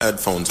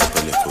Headphones up a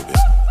little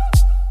bit.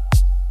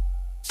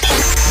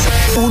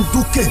 Ó ń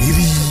dún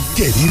kẹ̀rìírí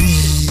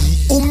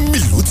ó ń mì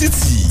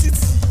lótìtì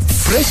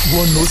Fresh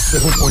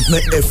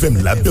 107.9 FM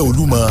lábẹ́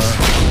Olúmọ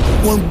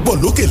wọ́n ń gbọ́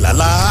lókè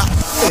lálá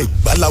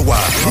Ẹ̀gbá la wà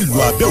nílùú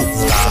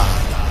Abẹ́òkúta.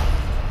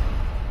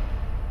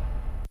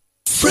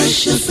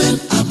 Fresh FM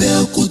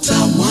Abẹ́òkúta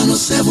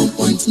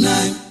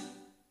 107.9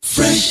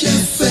 Fresh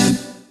FM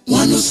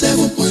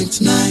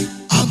 107.9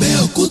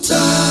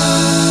 Abẹ́òkúta.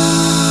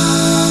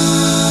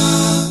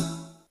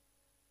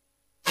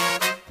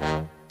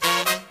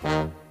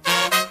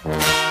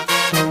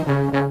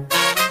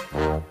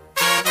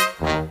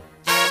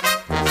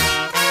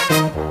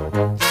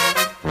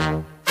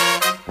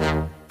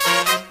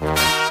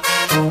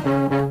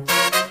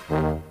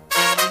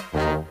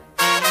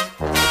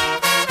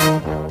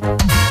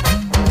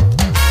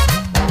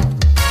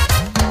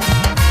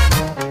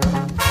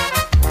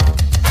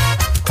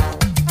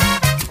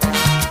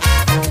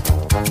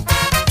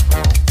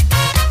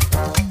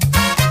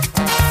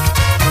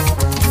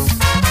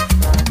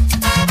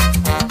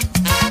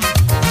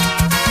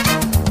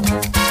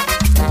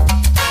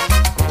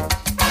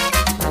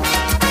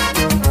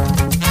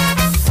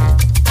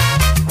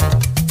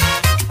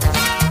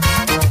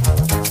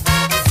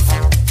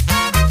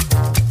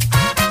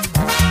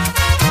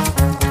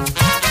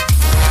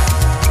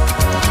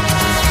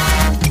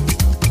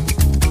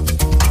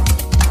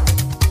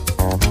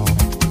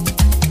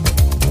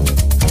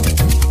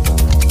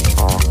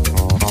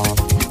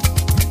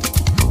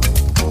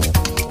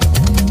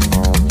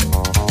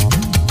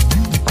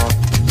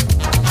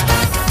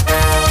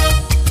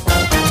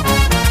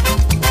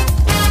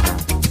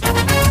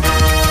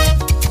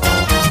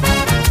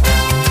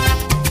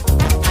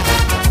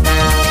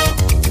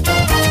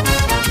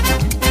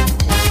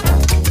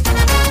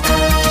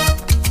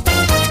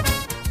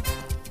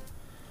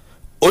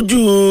 ojú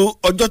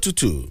ọjọ́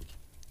tutù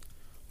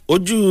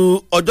ojú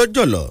ọjọ́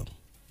jọ̀lọ̀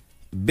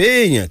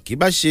béèyàn kì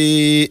bá ṣe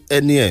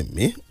ẹni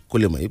ẹ̀mí kò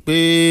lè mọ̀ pé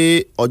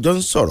ọjọ́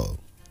ń sọ̀rọ̀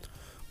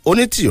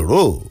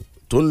onítìró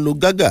tó ń lo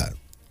gágà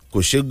kò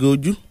ṣẹ́gi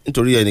ojú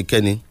nítorí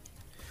ẹnikẹ́ni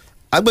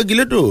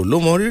agbẹ́gilédò ló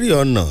mọ rírì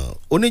ọ̀nà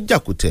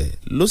oníjàkùtẹ̀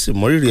ló sì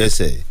mọ rírì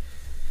ẹsẹ̀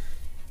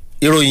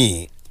ìròyìn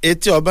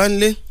etí ọba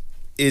ńlé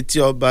etí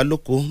ọba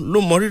lóko ló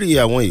mọ rírì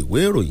àwọn ìwé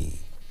ìròyìn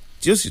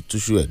tí ó sì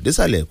túṣu ẹ̀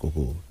désàlẹ̀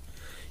kòkò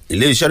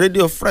ilé-iṣẹ́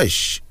rédíò Fresh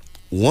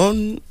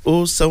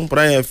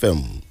 107.9 FM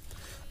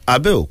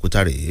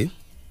Abẹ́òkúta rèé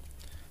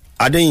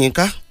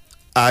Adéyínká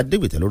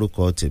Adégbètè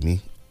lórúkọ tèmi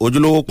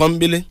ojúlówó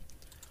pọ́nbélé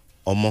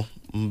ọmọ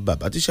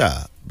bàbá tíṣà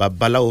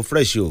babaláwo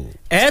Fresh o.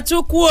 ẹ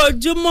tún kú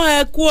ojúmọ́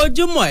ẹ kú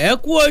ojúmọ́ ẹ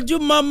kú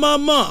ojúmọ́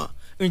mọ́mọ́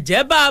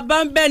ǹjẹ́ bá a bá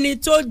ń bẹ́ni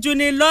tó ju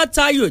ni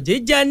lọ́tayò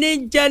jíjẹ ní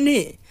jẹ́ni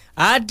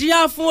àdíá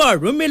fún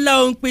Ọ̀rúnmìlà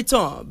òun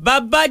pìtàn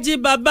babájí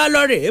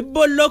babalọ́rẹ̀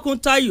bó lókun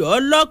tayò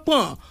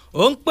ọlọ́pọ̀n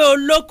ó ń pé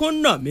olókun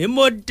nà mí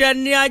mo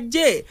dẹni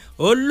ajé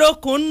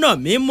olókun nà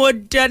mí mo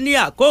dẹni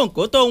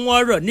àkóǹkó tó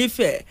wọ́n rọ̀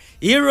nífẹ̀ẹ́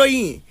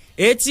ìròyìn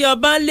etí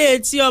ọba lé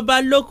etí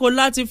ọba lóko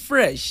láti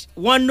Fresh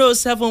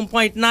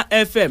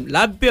 107.9 FM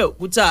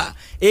lábẹ́òkúta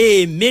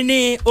èmi ní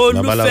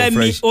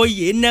Olúfẹ́mi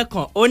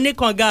Oyènẹ́kan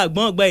oníkànga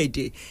àgbọ̀ngbà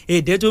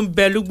èdè tó ń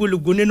bẹ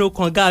lúgbúlùgbú nínú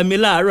kànga mi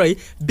láàárọ̀ yìí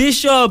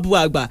bíṣọ́ọ̀bù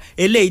àgbà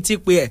eléyìí ti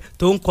pè ẹ̀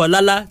tó ń kọ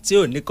lálá tí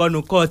ò ní kọ́nu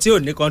kọ́ tí ò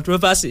ní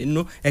controversy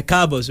nínú ẹ̀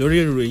káàbọ̀ sórí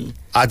ìròyìn.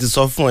 a ti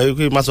sọ fún ẹ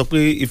pé má sọ pé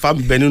ifá ń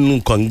bẹ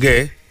nínú kànga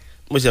ẹ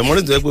mo ṣe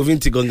mọ́rin tó yẹ pé òfin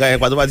ti kànga yẹn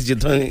pàtó bá ti ṣe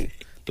tán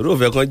torí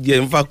òfin kan jẹ́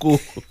nfa kó.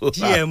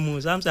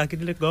 gm Samson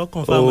Akíndélé kan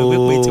confam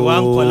pé tí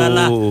wàá ń kọ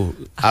lálá.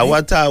 àwa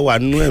tá a wà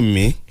nú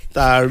ẹ̀mí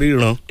tá a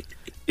ríran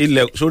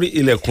sórí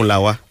ilẹ̀kùn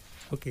làwa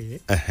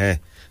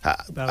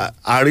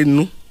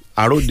àrínú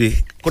àròdè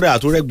kódà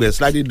àtúrẹ́gbẹ̀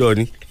sliding door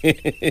ni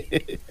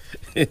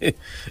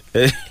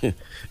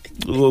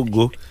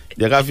gbogbo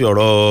jẹ́ ká fi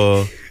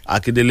ọ̀rọ̀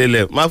Akíndélé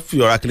lẹ̀ má fi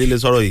ọ̀rọ̀ Akíndélé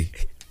sọ̀rọ̀ yìí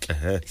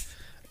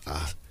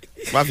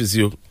má fi sí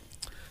o.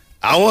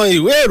 àwọn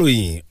ìwé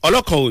ìròyìn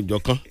ọlọ́kan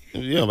òjọ̀kan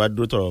bí wọ́n bá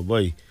dúró tọ̀rọ̀ bọ́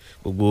yìí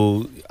gbogbo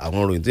àwọn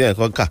ìròyìn tí yẹn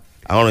kan kà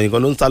àwọn ìròyìn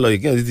kan ló ń sálọ yìí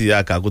kí wọ́n ti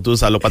yà kà kó tó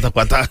sálọ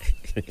pátápátá.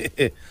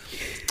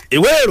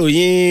 ìwé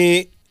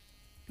ìròyìn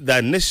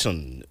The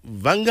Nation,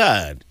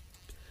 Vanguard,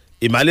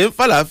 ìmàlẹ́ ń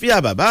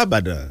fàlàáfíà bàbá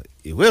àbàdàn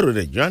ìwé ìròyìn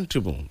Nigerian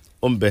Tribune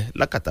ó ń bẹ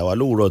lákàtà wa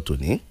lówùúrọ̀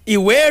tòní.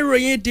 ìwé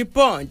ìròyìn The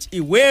Punch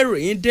ìwé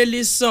ìròyìn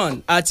Daily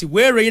Sun àti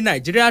ìwé ìròyìn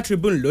Nigeria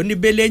Tribune lóní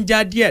bẹ́lẹ̀ ń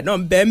já díẹ̀ náà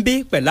ń bẹ ń bí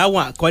pẹ̀lú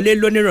àwọn àkọlé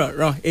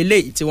lónìrànràn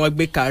eléyìí tí wọ́n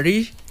gbé kárí.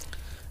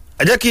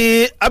 ẹ jẹ́ kí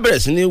a bẹ̀rẹ̀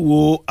sí ní wo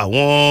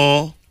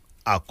àwọn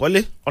àkọlé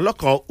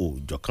ọlọ́kan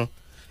òòjọ̀kan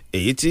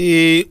èyí tí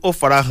ó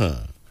farahàn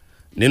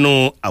nínú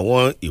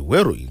àwọn ìwé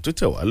ìròyìn tó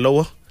tẹ̀ wá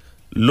lọ́wọ́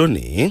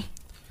lónìí.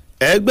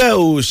 ẹgbẹ́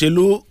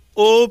òṣèlú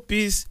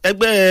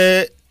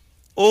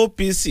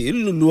OPC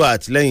lùlù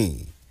àtìlẹ́yìn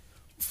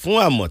fún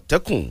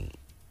Àmọ̀tẹ́kùn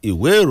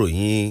ìwé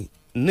ìròyìn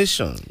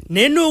Nation.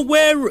 nínú ìwé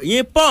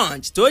ìròyìn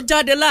Punch tó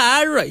jáde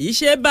láàárọ̀ yìí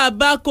ṣe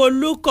bàbá kó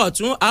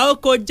lùkọ̀tún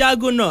àókò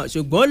jágùnà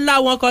ṣùgbọ́n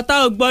láwọn kan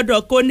táwọn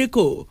gbọ́dọ̀ kó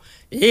níkò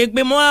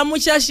ìgbìmọ̀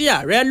amúṣẹ́ṣe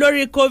ààrẹ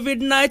lórí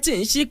covid-19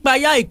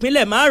 ṣípayá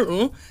ìpínlẹ̀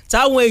 5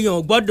 táwọn èèyàn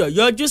ò gbọ́dọ̀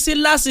yọjú sí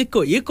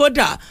lásìkò yìí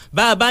kódà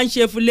bá a bá ń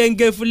ṣe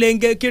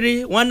fúlẹ́ńgẹ́ kiri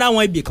wọ́n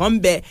láwọn ibì kan ń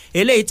bẹ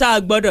eléyìí tá a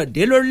gbọ́dọ̀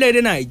dé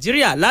lórílẹ̀‐èdè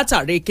nàìjíríà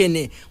látàrí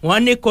kíni wọ́n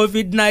ní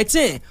covid-19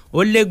 ó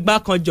lé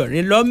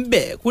gbákanjọ̀rin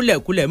lọ́nbẹ̀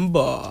kúlẹ̀kúlẹ̀ ń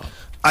bọ̀.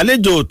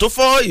 àlejò tó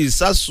fọ́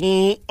ìsásùn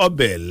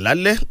ọbẹ̀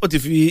lálẹ́ ó ti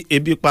fi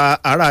ebi pa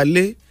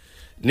aráalé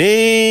ní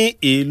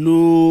ìlú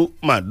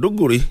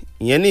Màdúgùrí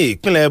ìyẹn ní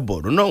ìpínlẹ̀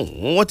Borno náà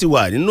wọ́n ti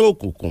wà nínú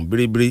òkùnkùn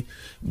biribiri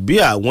bí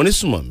àwọn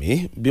onísùmọ̀mí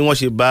bí wọ́n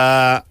ṣe bá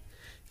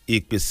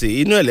ìpèsè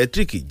iná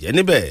ẹ̀lẹ́tíríkì jẹ́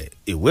níbẹ̀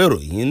ìwé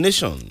ìròyìn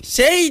Nation.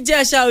 ṣé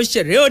Ìjẹ̀ṣà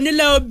òṣèré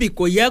onílẹ̀ obì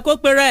kò yẹ kó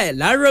pera ẹ̀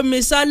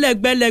láròmísà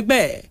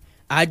lẹ́gbẹ̀lẹ́gbẹ̀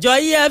àjọ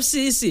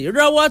EFCC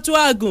rọ́wọ́ tó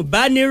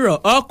àgùnbánirọ̀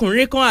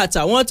ọkùnrin kan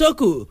àtàwọn tó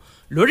kù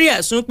lórí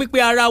ẹ̀sùn pípé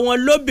ara wọn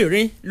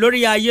lóbìnrin lórí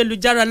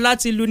ayélujára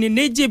láti luni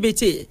ní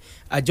jìbìtì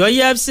àjọ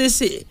EFCC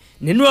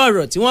nínú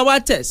ọ̀rọ̀ tí wọ́n wá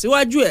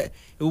tẹ̀síwájú ẹ̀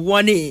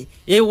wọ́n ní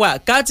ìwà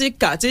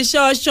kátikàti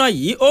ṣọ́ọ̀ṣàn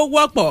yìí ó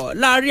wọ́pọ̀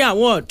láàrin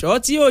àwọn ọ̀dọ́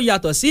tí ó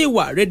yàtọ̀ sí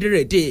ìwà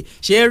rédèrèdè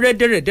ṣe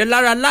rédèrèdè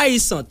lára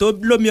láìsàn tó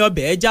lómi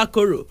ọbẹ̀ ẹja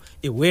kóró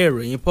ìwé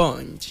ìròyìn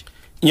Punch.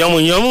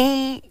 yànmùyànmù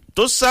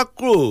tó sá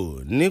kúrò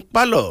ní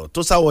pálọ̀ tó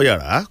sá wọ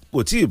yàrá kò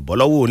tí ì bọ́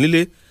lọ́wọ́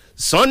onílé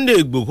Sunday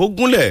Igboho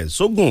gúnlẹ̀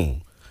sógun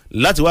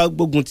láti wá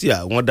gbógun ti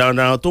àwọn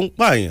darandaran tó ń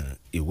pààyàn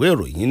ìwé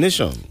ìròyìn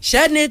Nation.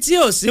 ṣẹ́ni tí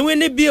ò síwín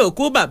níbi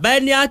òkú bàbá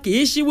ẹni a kì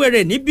í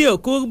ṣíwèrè níbi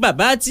òkú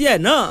bàbá tiẹ̀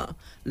náà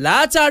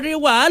látàrí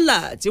wàhálà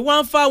tí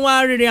wọ́n ń fáwọn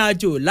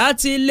arìnrìn-àjò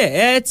láti ilẹ̀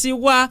ẹ ti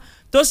wá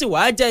tó sì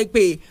wáá jẹ́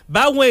pé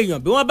báwọn èèyàn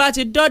bí wọ́n bá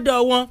ti dọ́dọ̀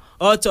wọn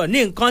ọ̀tọ̀ ní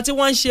nǹkan tí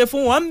wọ́n ń ṣe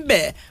fún wọn ń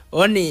bẹ̀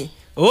ó ní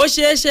ó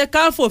ṣeé ṣe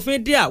ká fòfin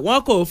dé àwọn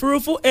ọkọ̀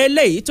òfurufú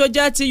eléyìí tó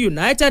jẹ́ ti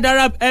United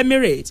Arab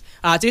Emirates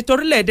àti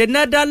torílẹ̀-èdè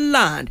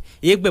Netherlands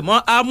ìgbìmọ̀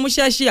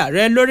amúṣẹ́ṣe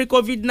ààrẹ lórí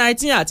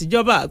covid-19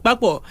 àtijọba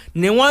àpapọ̀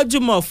ni wọ́n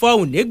jùmọ̀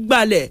fọhùn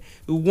nígbàlẹ̀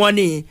wọ́n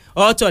ní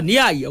ọ̀tọ̀ ní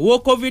àyẹ̀wò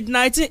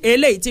covid-19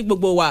 eléyìí tí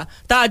gbogbo wa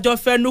tá a jọ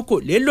fẹnu kò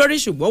lé lórí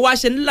ṣùgbọ́n wá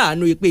ṣe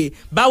ńláàánú ìpè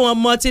báwọn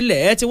ọmọ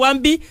tilẹ̀ ẹ ti wá ń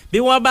bí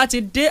wọ́n bá ti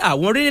dé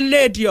àwọn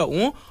orílẹ̀-èdè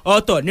ọ̀hún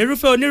ọ̀tọ̀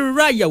nírúfẹ́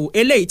onírúurú àyẹ̀wò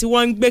eléyìí tí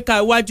wọ́n ń gbé ka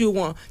iwájú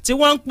wọn tí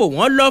wọ́n ń pò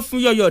wọ́n lọ fún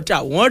yọ̀yọ̀dà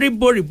wọ́n rí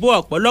boríbo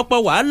ọ̀pọ̀lọpọ̀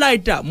wàhálà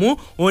ìdààmú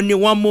òun ni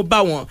wọ́n mú bá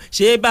wọn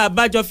ṣé bá a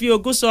bá jọ fi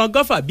ogún san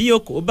ọgọ́fà bí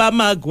okòó bá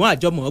máa gùn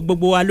àjọmọ̀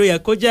gbogbo wa ló yẹ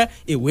kó jẹ́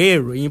ìwé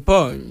ìròyìn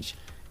Punch.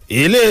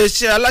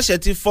 iléeṣẹ́ aláṣẹ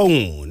ti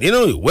fọhùn nínú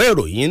ìwé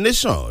ìròyìn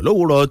Nation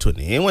lówùrọ̀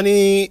tòní wọ́n ní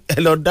ẹ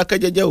lọ dákẹ́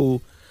jẹ́jẹ́ o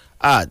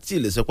àti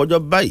ìlẹ̀sẹ̀pọ̀jọ́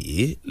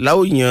báyìí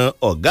láwùyàn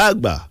ọ̀gá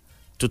àgbà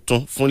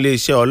tuntun fún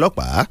iléeṣẹ́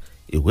ọlọ́pàá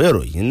ìwé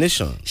ìròyìn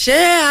Nation. ṣé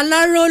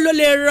aláró ló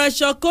lè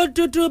rọṣọ kó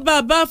dúdú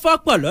bàbá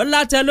fọ́pọ̀lọ́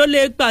látẹ ló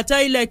lè pàtẹ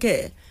ilẹ̀kẹ̀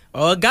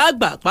ọ̀gá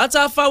àgbà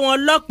pátá fáwọn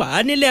ọlọ́pàá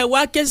nílẹ̀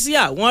wá ké sí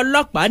àwọn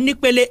ọlọ́pàá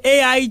nípele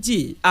AIG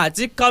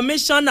àti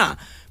kọmíṣánná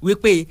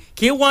wípé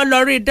kí wọ́n lọ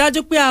rí i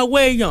dájú pé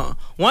àwọn èèyàn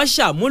wọ́n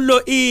ṣàmúlò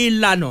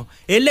ìlànà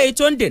eléyìí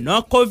tó ń dènà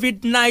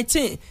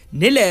covid-19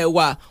 nílẹ̀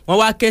wa wọ́n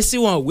wá ké sí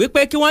wọn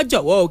wípé kí wọ́n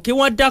jọ̀wọ́ kí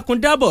wọ́n dákun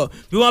dábọ̀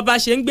bí wọ́n bá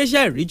ṣe ń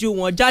gbéṣẹ́ ìríjú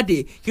wọn jáde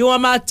kí wọ́n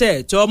má tẹ̀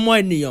ẹ̀tọ́ ọmọ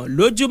ènìyàn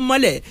lójú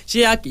mọ́lẹ̀ ṣé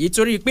a kì í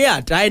torí pé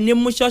àdá ẹni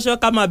mú ṣọ́ṣọ́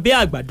ká máa bí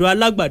àgbàdo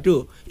alágbàdo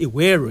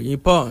ìwé ìròyìn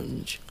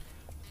Punch.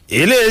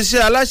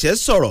 iléeṣẹ́ aláṣẹ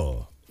sọ̀rọ̀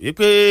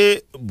wípé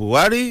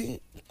Buhari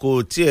kò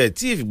tiẹ̀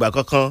tí ì fìgbà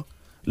kankan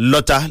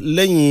lọ́ta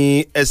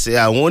lẹ́yìn ẹsẹ̀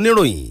àwọn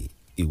oníròyìn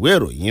ìwé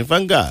ìròyìn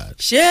Vanguard.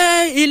 ṣé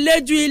ilé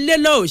ju ilé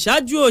lọ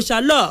òṣáájú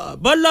òṣàlọ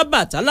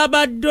bọ́lọ́bàtálá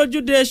bá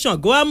dójúde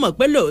Ṣàngó àmọ̀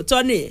pé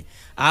lóòótọ́ ni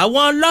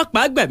àwọn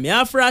ọlọ́pàá gbẹ̀mí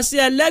afurasí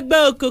ẹlẹ́gbẹ́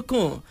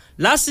òkùnkùn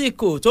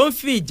lásìkò tó ń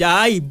fi ìjà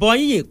ìbọn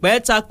yìnyín pẹ́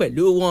ta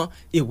pẹ̀lú wọn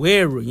ìwé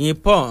ìròyìn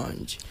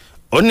Punch.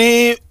 ó ní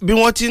bí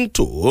wọ́n ti ń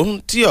tò ó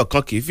tí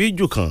ọ̀kan kì í fi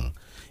jù kan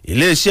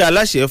iléeṣẹ́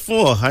aláṣẹ fún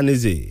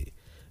Ohanaeze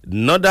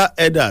Northern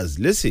Elders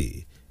lẹ́sẹ̀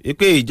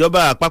wípé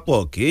ìjọba àpapọ̀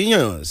kì í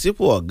yàn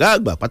sípò ọ̀gá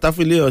àgbà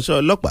pátáfílé ọṣọ́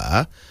ọlọ́pàá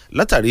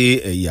látàrí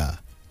ẹ̀yà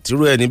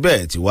tírú ẹni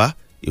bẹ́ẹ̀ ti wá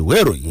ìwé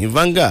ìròyìn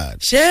Vanguard.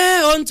 ṣé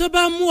ohun tó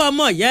bá mú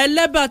ọmọ ìyá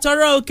ẹlẹ́bà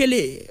tọrọ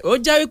òkèlè ó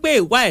jẹ́ wípé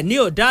ìwà ẹ̀ ní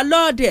òdá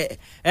lọ́ọ̀dẹ̀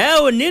ẹ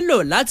ò nílò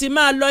láti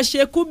máa lọ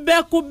ṣe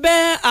kúbẹ́kúbẹ́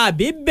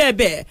àbí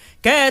bẹ̀bẹ̀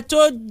kẹ́ ẹ tó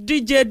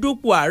díje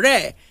dupò ààrẹ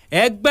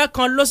ẹgbẹ́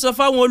kan ló sọ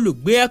fáwọn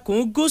olùgbé ẹkùn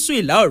gúúsù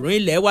ìlà oòrùn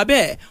ilẹ̀ wa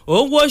bẹ́ẹ̀ ó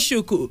ń wó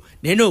ṣùkù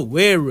nínú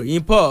ìwé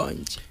ìròyìn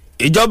Punch.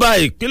 ìjọba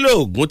ìpínlẹ̀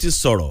Ògùn ti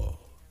sọ̀rọ̀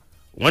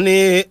wọ́n ní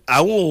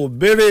àwọn ò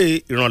béèrè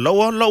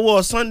ìrànlọ́wọ́ lọ́wọ́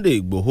Sunday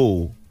Igboho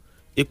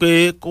pé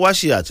kó wá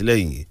ṣe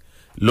àtìlẹ́yìn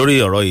lórí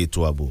ọ̀rọ̀ ètò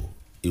ààbò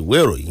ìwé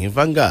ìròyìn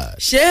Vanguard.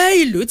 ṣé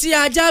ìlú tí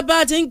ajá bá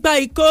ti ń gba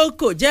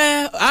ìkókò jẹ́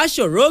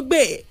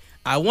aṣòrógbè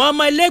àwọn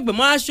ọmọ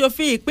ilé-ìgbìmọ̀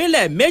aṣòfin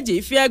ìpínlẹ̀ méjì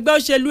fi ẹgbẹ́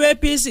òṣèlú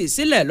APC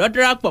sílẹ̀ ló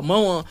darapọ̀ mọ́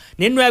wọn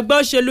nínú ẹgbẹ́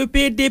òṣèlú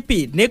PDP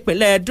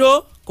nípínlẹ̀ Edo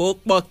kó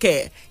pọ̀kẹ́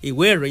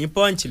ìwé ìròyìn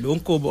Punch ló ń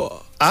kó bọ̀.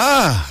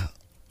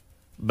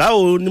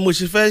 báwo ni mo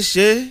ṣe fẹ́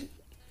ṣe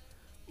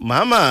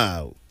màmá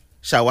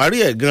ṣàwárí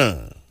ẹ̀ gan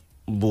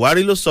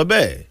Buhari ló sọ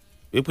bẹ́ẹ̀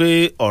wípé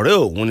ọ̀rẹ́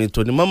òun ni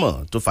Tony Momo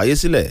tó fàyè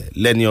sílẹ̀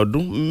lẹ́ni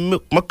ọdún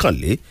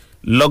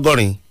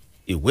 81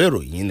 ìwé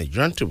ìròyìn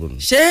Nigerian Tribune.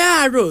 ṣé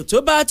àrò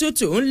tó bá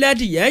tutù ń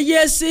lẹ́dìyẹ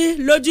yé sí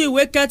lójú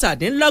ìwé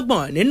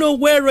kẹtàdínlọ́gbọ̀n nínú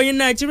ìwé ìròyìn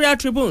Nigeria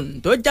Tribune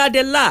tó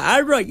jáde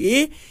láàárọ̀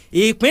yìí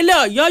ìpínlẹ̀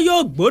Ọ̀yọ́ yóò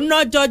gbóná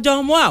jọjọ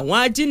mọ́ àwọn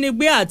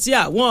ajínigbé àti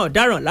àwọn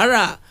ọ̀daràn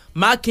lára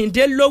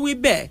Mákindé ló wí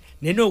bẹ́ẹ̀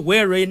nínú ìwé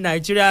ìròyìn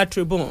Nigeria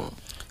Tribune.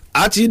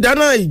 a ti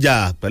dáná ìjà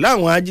pẹ̀lú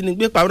àwọn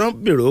ajínigbé pamọ́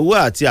bèrè owó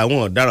àti àwọn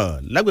ọ̀daràn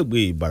lágbègbè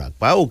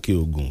Ìbàràpá Òkè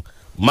Ògùn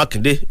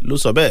Mákindé ló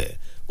sọ bẹ́ẹ̀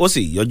ó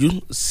sì yọjú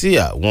sí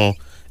àwọn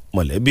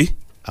mọ̀lẹ́bí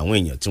àwọn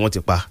èèyàn tí wọ́n ti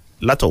pa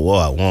látọwọ́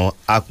àwọn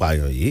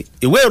apààyàn yìí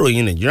ìwé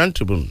ìròyìn Nigerian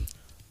Tribune.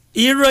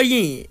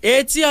 ìròyìn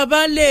etí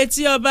ọba lé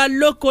etí ọba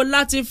lóko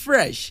láti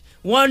Fresh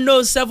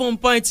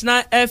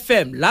 107.9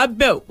 FM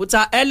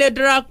lábẹ́òkúta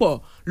ẹlẹ́dẹ́ràpọ̀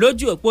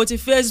lójú òpó ti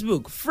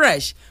Facebook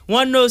Fresh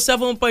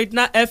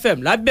 107.9 FM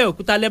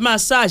lábẹ́òkúta lè máa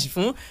ṣáàṣì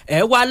fún ẹ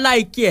wá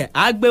láìkí ẹ̀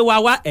àgbéwá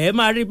wá ẹ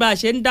máa rí bá a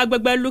ṣe ń dá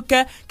gbẹ́gbẹ́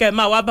lúkẹ́ kẹ́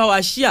máa wá bá wa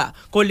ṣíà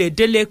kó lè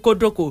délé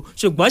kódókò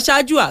ṣùgbọ́n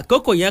ṣáájú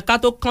àkókò yẹn ká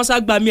tó kán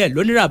ságbàmí ẹ̀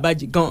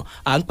lóníràbàjì gan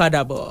à ń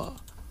padà bọ̀.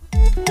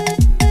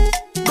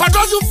 God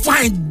doesn't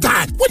find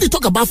that. When they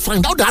talk about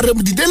find out that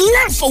remedy, they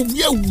learn from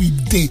where we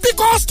did.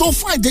 Because to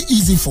find it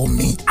easy for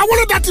me. I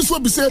wanted that is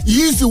what we say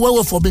easy way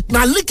for me.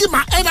 Now linking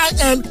my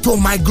NIN to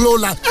my glow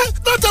line.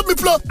 Don't tell me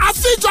play. I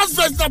feel just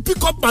first now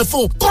pick up my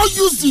phone. Go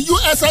use the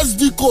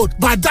USSD code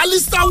by dialing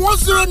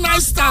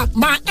 *109*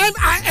 my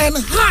NIN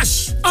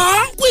hash.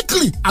 Or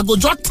quickly, I go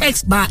just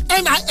text my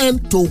NIN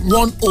to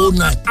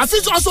 109. I feel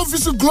also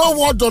visit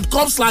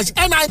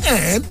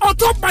glowworld.com/NIN on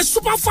top my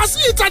super fast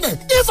internet.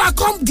 If I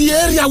come the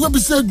area where we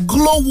say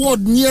Glow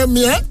World near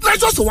me, let's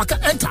just walk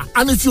enter.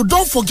 And if you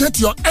don't forget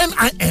your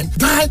NIN,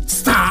 dial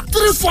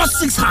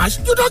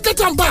 *346#. You don't get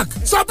them back.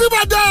 Some people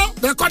there,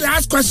 they call the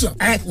ask question.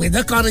 We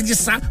don't call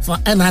register for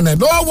NIN.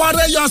 Don't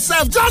worry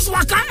yourself. Just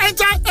walk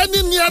enter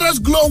any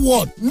nearest Glow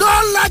World. No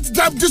let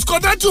them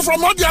disconnect you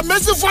from all the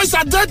amazing voice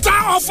and data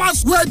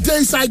offers where they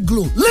inside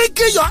Glow.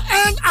 Linking your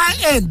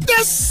NIN.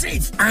 They're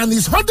safe and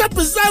it's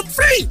 100%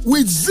 free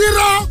with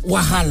zero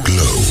wahala.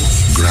 Glow,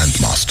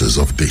 grandmasters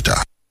of data.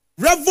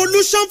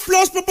 Revolution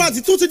Plus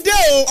property tún ti dé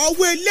o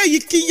ọwọ́ eléyìí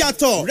kì í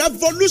yàtọ̀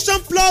Revolution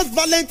Plus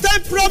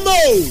Valentine promo.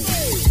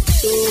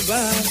 tó bá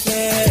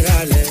fẹ́ ra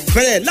lẹ̀.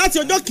 bẹ̀rẹ̀ láti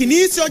ọjọ́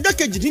kìíní sí ọjọ́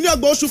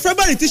kejìdínlọ́gbọ̀n oṣù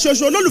February tí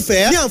ṣoṣo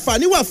olólùfẹ́ ní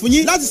àǹfààní wà fún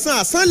yín láti san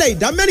àsánlẹ̀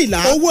ìdá mẹ́rìnlá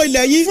owó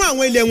ilẹ̀ yín fún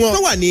àwọn ilẹ̀ wọn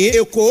tó wà ní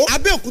Èkó,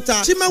 Abẹ́òkúta,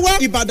 Chimawa,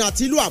 Ìbàdàn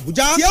àti ìlú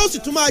Àbújá tí ó sì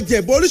tún máa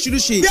jẹ̀bọ̀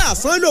oríṣiríṣi bí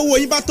àsánlẹ̀ owó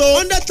yín bá tó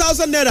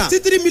 100,000 naira sí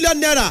 3 million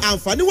naira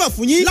àǹfààní wà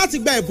fún yín láti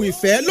gba ẹ̀bùn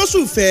ìfẹ́ lóṣù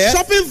ìfẹ́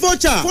shopping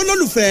voucher fún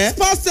olólùfẹ́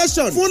power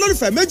station fún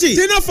olólùfẹ́ méjì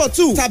dinner for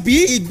two tàbí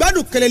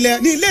ìgbádùn kẹlẹlẹ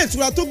ní ilé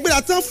ìtura tó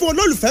gbéra tán fún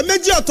olólùfẹ́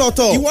méjì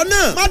ọ̀tọ̀ọ̀tọ̀ ìwọ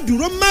náà má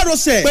dúró má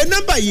rọsẹ̀ pé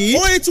nọ́mbà yìí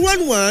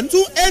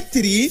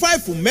 0811283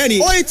 fún mẹ́rin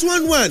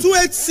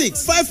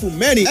 0812865 fún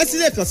mẹ́rin ẹ sì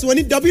lè kàn sí wọn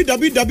ní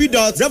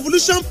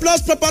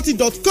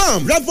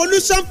www.revolutionplusproperty.com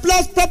Revolution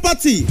Plus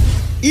Property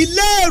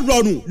ilé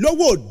ìrọ̀rùn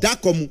lówó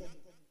dákọ̀mu.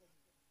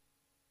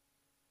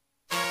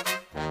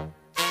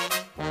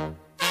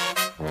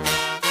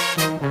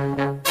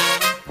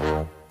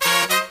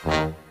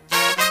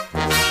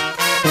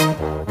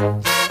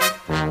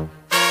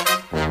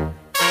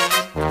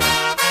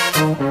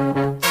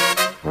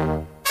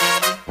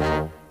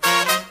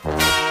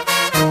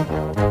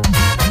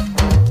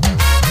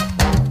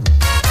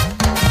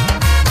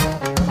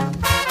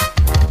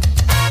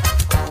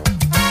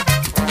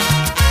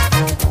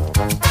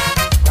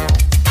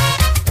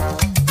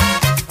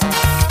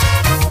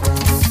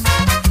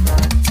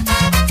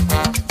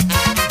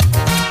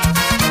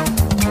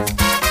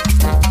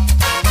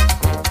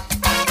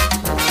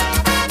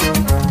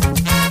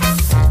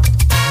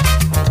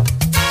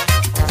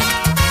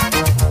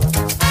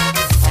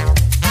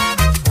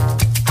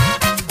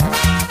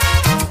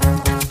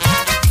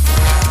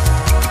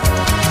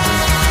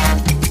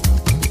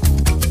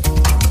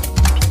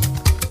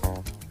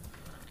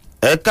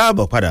 ẹ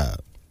káàbọ̀ padà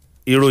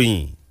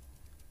ìròyìn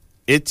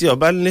etí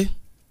ọba ńlé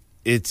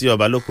etí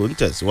ọba lóko ń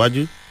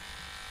tẹ̀síwájú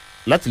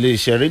láti lè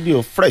ṣe rédíò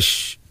Fresh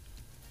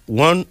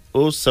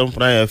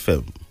 107.9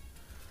 FM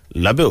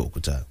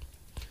lábẹ́òkúta.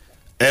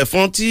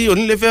 ẹ̀fọn tí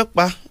onílé fẹ́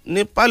pa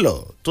ní pálọ̀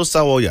tó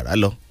sáwọ yàrá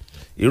lọ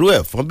irú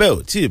ẹ̀fọn bẹ́ẹ̀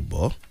ò tí ì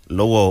bọ́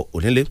lọ́wọ́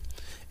onílé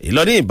èyí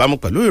lọ ní ìbámu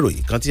pẹ̀lú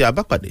ìròyìn kan tí a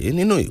bá pàdé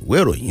nínú ìwé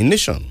ìròyìn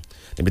Nation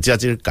níbi tí a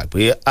ti kà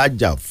pé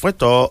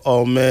ajàfẹ́tọ̀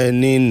ọmọ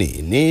ẹni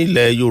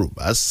nílẹ̀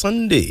Yorùbá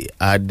Sunday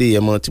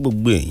Adéyẹmọ tí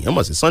gbogbo èèyàn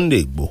mọ̀ sí Sunday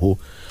Ìgbòho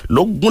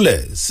ló gúnlẹ̀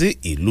sí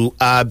ìlú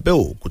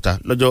Abẹ́òkúta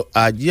lọ́jọ́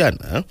Ajé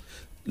àná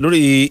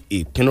lórí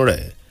ìpinnu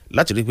rẹ̀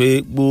láti rí pé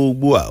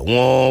gbogbo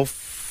àwọn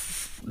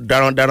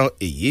darandaran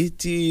èyí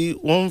tí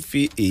wọ́n ń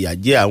fi ìyà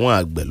jẹ àwọn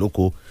àgbẹ̀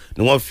lóko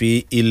ni wọ́n fi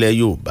ilẹ̀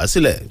Yorùbá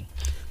sílẹ̀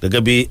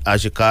gẹ́gẹ́ bí a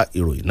ṣe ka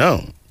ìròyìn náà.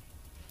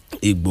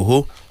 Ìgbòho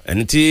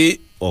ẹni tí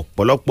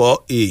ọ̀pọ̀lọpọ̀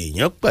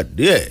èèyàn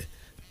pàdé ẹ̀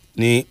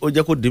ni ó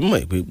jẹ́ kó di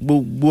mímọ̀ pé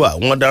gbogbo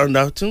àwọn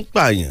darandaran tí ń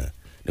pààyàn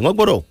ni wọ́n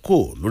gbọ́dọ̀ kó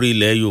lórí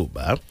ilẹ̀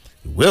Yorùbá.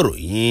 Ìwé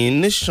ìròyìn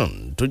Nation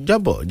tó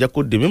jábọ̀ jẹ́ kó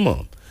di mímọ̀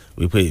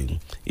wípé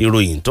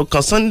ìròyìn tó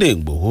kan Sunday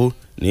Ìgbòho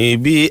ní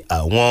bí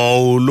àwọn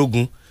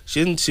ológun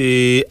ṣe ń ṣe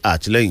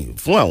àtìlẹ́yìn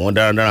fún àwọn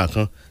darandaran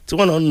kan tí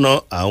wọ́n na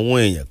àwọn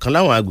èèyàn kan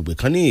láwọn agbègbè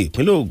kan ní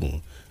ìpínlẹ̀ Ògùn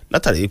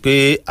látàrí pé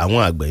àwọn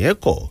àgbẹ̀ yẹn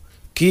kọ̀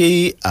kí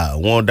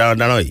àwọn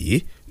darandaran yìí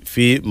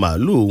fi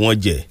màálùú wọn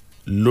jẹ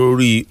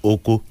lórí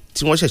oko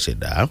tí wọ́n ṣẹ̀ṣẹ̀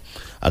dá.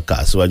 Aka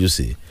síwájú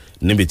sí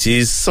níbi tí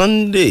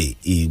Sunday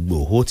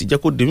Ìgbòho ti jẹ́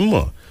kó di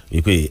mímọ̀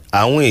wípé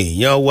àwọn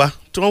èèyàn wa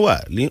tí wọ́n wà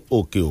ní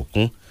òkè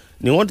òkun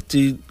ni wọ́n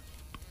ti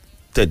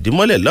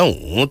tẹ̀dímọ́lẹ̀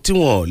lọ́hùn-ún tí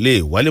wọ́n lè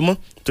wálé mọ́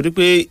torí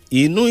pé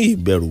inú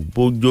ìbẹ̀rù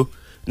bojo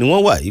ni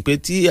wọ́n wà yìí pé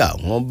tí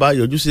àwọn bá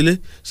yọjú sílé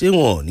ṣé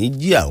wọn ò ní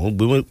jí àwọn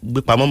gbé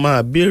pamọ́ máa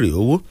béèrè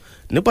owó.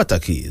 Ní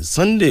pàtàkì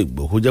Sunday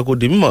Ìgbòho jẹ́ kó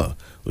di mímọ̀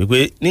wípé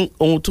ní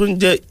ohun tó ń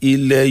jẹ́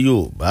ilẹ̀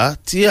Yorùbá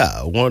tí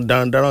àwọn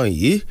darandaran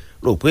yìí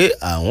rò pé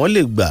àwọn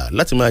lè gbà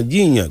láti máa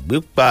jíyàn gbé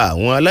pa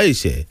àwọn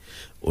aláìṣẹ̀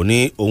ó ní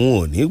òun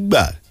ò ní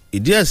gbà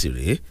ìdí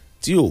àsìrè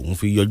tí òun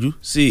fi yọjú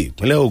sí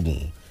ìpínlẹ̀ Ògùn.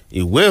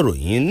 Ìwé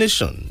ìròyìn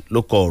Nation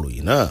ló kọ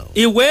ìròyìn náà.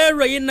 Ìwé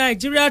ìròyìn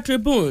Nigeria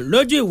Tribune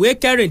lójú ìwé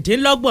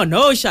kẹrìndínlọ́gbọ̀n náà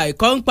ó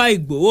ṣàìkọ́ ń pa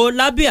Ìgbòho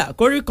lábẹ́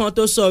àkórí kan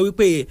tó sọ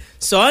wípé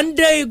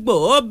Sunday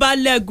Ìgbòho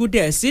balẹ̀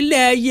gùdẹ̀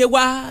sílẹ̀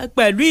Yewa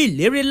pẹ̀lú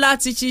ìlérí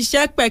láti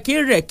ṣiṣẹ́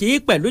pẹ̀kírẹ̀kí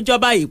pẹ̀lú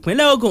ìjọba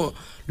ìpínlẹ̀ Ògùn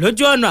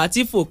lójú ọ̀nà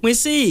àti fòpin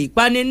sí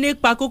ìpani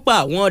nípakúpa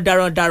àwọn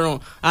darandaran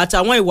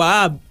àtàwọn ìwà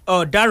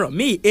ọ̀daràn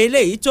míì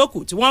eléyìí tó kù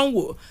tí wọ́n ń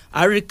wò.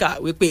 Àríkà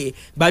wípé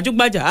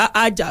gbajúgbajà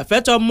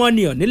ajàfẹ́tọ̀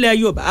ọmọnìyàn nílẹ̀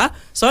Yorùbá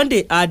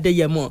Sunday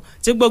Adéyẹmọ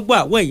tí gbogbo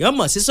àwọn èèyàn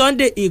mọ̀ sí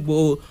Sunday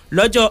Ìgbòho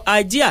lọ́jọ́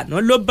Ajé àná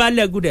ló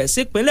balẹ̀ gùdẹ̀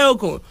sípínlẹ̀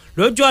Ògùn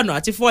lójú ọ̀nà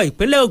àti fọ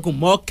ìpínlẹ̀ Ògùn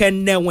mọ́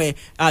kẹ́nẹ́wẹ̀n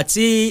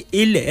àti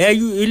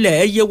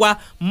ilẹ̀ Yewa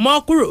mọ́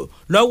kúrò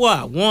lọ́wọ́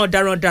àwọn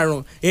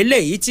darandaran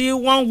eléyìí tí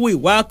wọ́n ń hu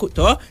ìwà kò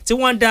tọ́ tí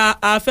wọ́n ń da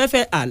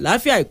afẹ́fẹ́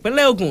àlàáfíà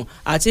ìpínlẹ̀ Ògùn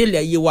àti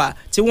ilẹ̀ Yewa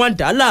tí wọ́n ń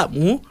dà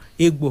láàmú.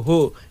 Ìgbòho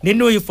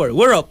nínú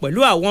ìfọ̀rọ̀wérọ̀ pẹ̀lú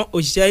àwọn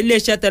òṣìṣẹ́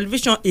iléeṣẹ́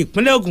tẹlifíṣàn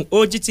ìpínlẹ̀ Ògùn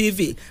OGTV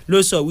ló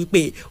sọ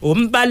wípé òun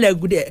balẹ̀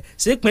gùdẹ̀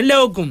sípínlẹ̀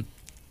Ògùn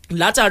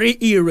látàrí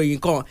ìròyìn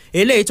kan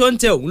eléyìí tó ń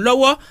tẹ òun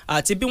lọ́wọ́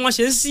àti bí wọ́n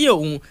ṣe ń sí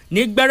òun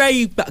ní gbẹ́rẹ́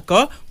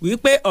ìgbàkọ́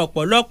wípé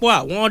ọ̀pọ̀lọpọ̀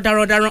àwọn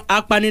darandaran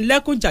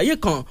apanilẹ́kúnjayé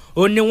kan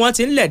ó ní wọ́n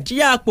ti ń lẹ̀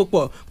díẹ̀ àpò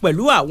pọ̀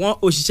pẹ̀lú àwọn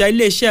òṣìṣẹ́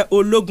iléeṣẹ́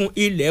ológun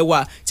ilẹ̀ wa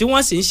tí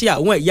wọ́n sì ń ṣe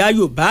àwọn ẹ̀yà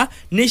Yorùbá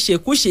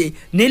níṣekúṣe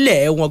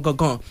nílẹ̀ wọn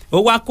gangan. Ó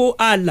wá kó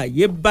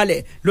àlàyé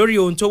balẹ̀ lórí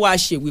ohun tó wá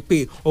ṣe wípé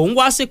òun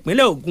wá sí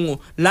ìpínlẹ̀ Ògùn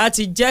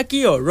láti jẹ́ kí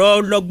ọ̀rọ̀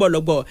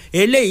lọ́gbọ̀lọ́gbọ̀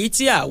eléyìí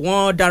tí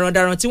àwọn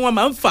darandaran tí wọ́n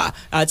máa ń fà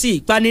àti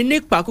ìpani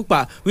nípakúpa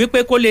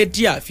wípé kó lè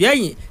di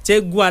àfẹ́yìn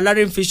tẹ́gun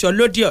aláré ń fi sọ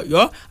lóde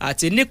Ọ̀yọ́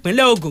àti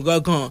nípínlẹ̀ Ògùn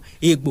gangan.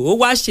 Ìgbòho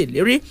wá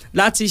ṣèlérí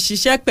láti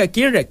ṣiṣẹ́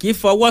pẹ̀kírẹ̀kí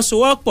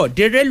fọwọ́sowọ́pọ̀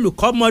déré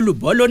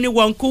lùkọ́mọlùbọ́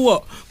lóníwọ̀nkúwọ̀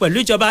pẹ̀lú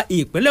ìjọba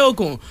ìpínlẹ̀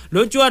Ògùn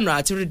lójú ọ̀nà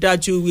àti rí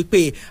dájú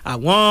wípé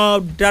àwọn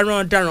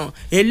darandaran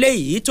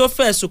eléyìí tó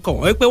fẹ̀sùn kàn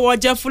wọ́n wípé wọ́n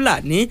jẹ́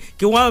Fúlàní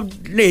kí wọ́n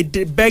lè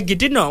bẹ́gi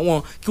dínà wọn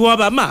kí wọ́n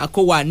bá máa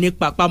kó wa ní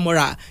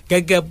papamọ́ra.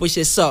 Gẹ́gẹ́ bó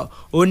ṣe sọ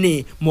ó ní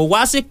mo wá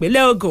sí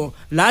ìpínlẹ̀ Ògùn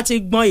láti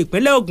gbọn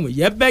ìpínlẹ̀ Ògùn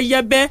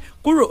yẹ́bẹ́yẹ́bẹ́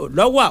kúrò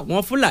lọ́wọ́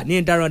àwọn Fúlàní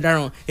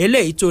darandaran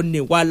eléyìí tó ní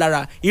wá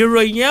lára.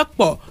 Ìròyìn ẹ̀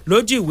pọ̀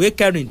lójú ìwé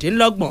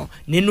kẹrìndínlọ́gbọ̀n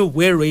nínú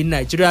ìwé ìròyìn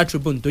Nigeria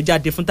Tribune tó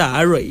jáde fún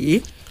tàárọ̀ yìí.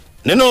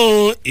 Nínú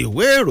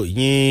ìwé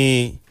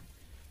ìròyìn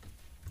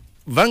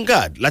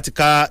Vanguard láti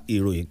ka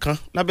ìròyìn kan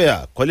lábẹ́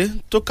àkọlé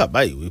tó kà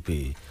báyìí wípé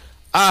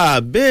a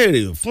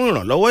béèrè fún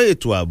ìrànlọ́wọ́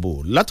ètò ààbò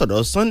látọ̀dọ̀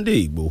Sunday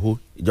Ìgbòho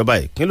ìjọba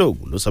ìpínlẹ̀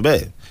Ògùn ló sọ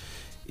bẹ́ẹ̀.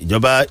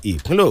 Ìjọba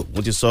ìpínlẹ̀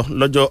Ògùn ti sọ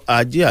lọ́jọ́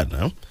Ajé àná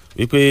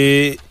wípé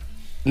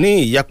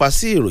ní ìyapa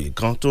sí ìròyìn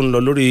kan tó ń lọ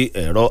lórí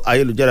ẹ̀rọ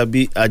ayélujára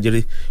bí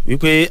ajere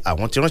wípé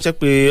àwọn ti ránṣẹ́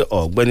pé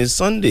ọ̀gbẹ́ni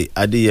Sunday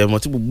Adéyẹmọ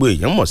tí gbogbo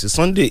èèyàn mọ̀ sí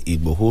Sunday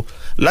Ìgbòho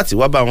láti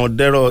wá bá wọn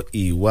dẹ́rọ̀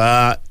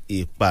ìwà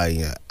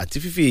ìpààyàn àti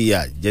fífi ìyà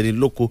jẹni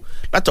lóko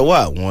látọwọ́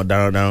àwọn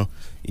darandaran.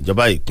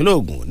 Ìjọba ìpínlẹ̀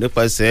Ògùn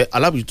nípasẹ̀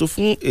alábòjútó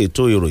fún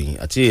ètò ìròyìn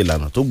àti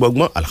ìlànà tó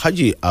gbọgbọ́n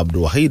Alhaji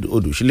Abdulwaheed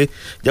Odùsílẹ̀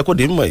jẹ́ kó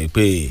di mímọ̀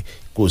pé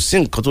kò sí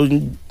nǹkan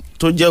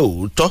tó jẹ́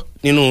òótọ́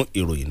nínú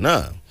ìròyìn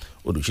náà.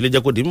 Odùsílẹ̀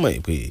jẹ́ kó di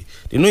mímọ̀ pé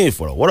nínú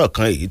ìfọ̀rọ̀wọ́rọ̀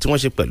kan èyí tí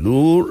wọ́n ṣe pẹ̀lú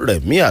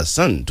Rẹ̀mí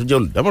Hasan tó jẹ́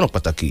olùdámọ̀ràn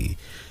pàtàkì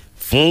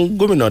fún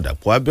gómìnà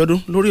Dàpọ̀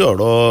Abíọ́dún lórí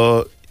ọ̀rọ̀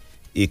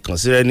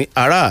ìkànsíraẹni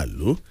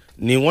aráàlú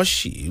ni wọ́n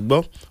sì gbọ́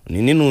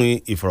nínú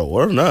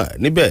ìfọ̀rọ̀wọ́rọ̀ náà.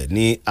 Níbẹ̀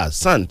ni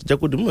Hasan jẹ́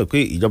kó di mímọ̀ pé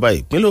ìjọba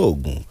ìpínlẹ̀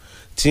Ògùn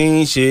ti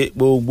ń ṣe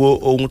gbogbo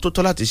ohun tó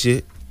tọ́ láti ṣe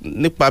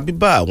nípa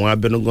bíbá àwọn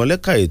abẹnugan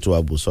lẹ́ka ètò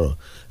ààbò sọ̀rọ̀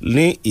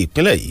ní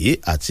ìpínlẹ̀ yìí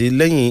àti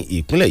lẹ́yìn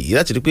ìpínlẹ̀ yìí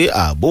láti rí pé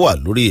ààbò wà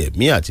lórí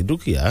ẹ̀mí àti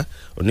dúkìá.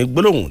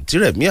 Onígbólóhùn tí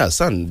Rẹ̀mí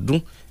Hasan dún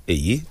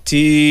èyí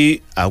tí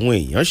àwọn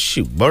èèyàn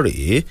sì gbọ́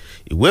rèé.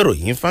 Ìwé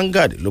ìròyìn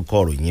Vanguard ló kọ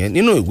ìròyìn yẹn.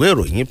 Nínú ìwé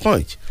ìròyìn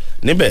Punch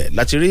níbẹ̀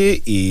láti rí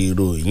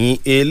ìròyìn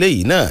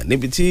eléyìí náà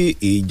níbi tí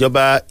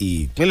ìjọba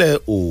ìpínlẹ̀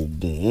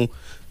Ògùn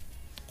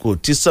kò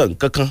ti sọ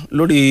nǹkankan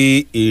lórí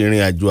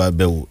ìrìn àjò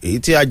àbẹ̀wò èyí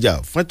tí ajá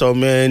fẹ́tọ̀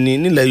ọmọ ẹni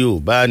nílẹ̀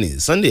Yorùbá ní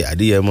Sunday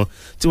Adéyẹmọ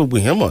tí gbogbo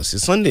èèyàn mọ̀ sí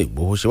Sunday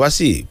Ìgbòho ṣe wá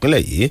sí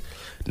ìpínlẹ̀ yìí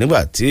nígbà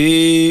tí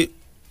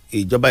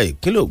ìjọba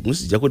ìpínlẹ̀ Ògùn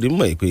sì jẹ́ kó di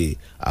mọ̀ pé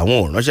àwọn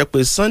ò ránṣẹ́ pé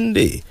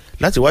Sunday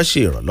láti wá ṣe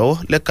ìrànlọ́wọ́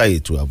lẹ́ka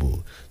ètò ààbò.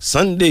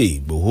 Sunday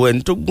Ìgbòho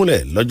ẹni tó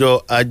gúnlẹ̀ lọ́jọ́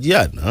Ajé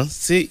àná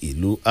sí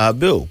ìlú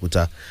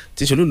Abẹ́òkúta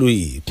tí ṣolúlu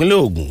ìpínlẹ̀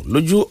Ògùn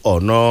lójú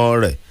ọ̀nà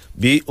rẹ̀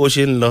bí ó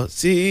ṣe ń lọ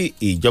sí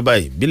ìjọba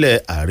ìbílẹ̀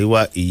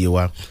àríwá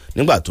Yewa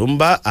nígbà tó ń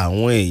bá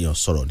àwọn èèyàn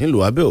sọ̀rọ̀ nílùú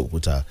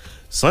Abẹ́òkúta.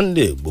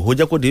 Sunday Igboho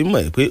jẹ́ kó di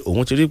mọ̀ pé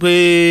òun ti rí pé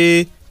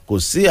kò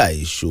sí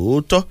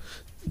àìṣòótọ́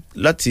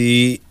láti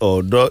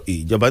ọ̀dọ̀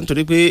ìjọba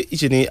nítorí pé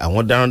ìṣe ni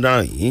àwọn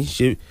darandaran yìí ń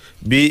ṣe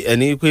bí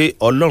ẹni pé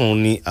Ọlọ́run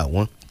ni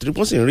àwọn torí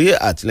wọ́n sì ń rí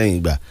àtìlẹ́yìn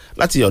gbà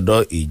láti ọ̀dọ̀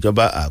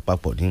ìjọba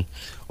àpapọ̀ ni.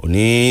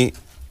 Òní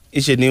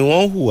ìṣe ni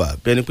wọ́n hùwà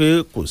bí ẹni pé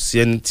kò sí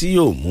ẹni tí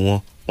yóò mú wọn.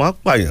 Wọ́n á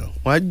pààyàn,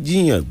 wọ́n á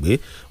jíyàn gbé,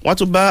 wọ́n á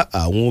tún bá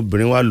àwọn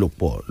obìnrin wa lò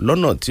pọ̀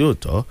lọ́nà tí ò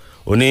tọ́.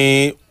 Òní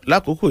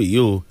lákòókò yìí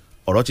o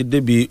ọ̀rọ̀ ti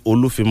débi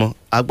Olúfimọ́,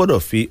 a gbọ́dọ̀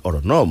fi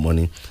ọ̀rọ̀ náà mọ́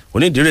ni.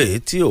 Onídìrí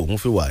tí òun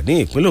fi wà ní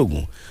ìpínlẹ̀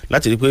Ògùn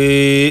láti rí pé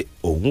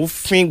òun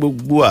fín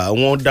gbogbo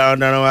àwọn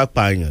darandaran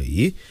apààyàn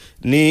yìí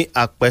ní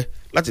apẹ́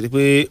láti rí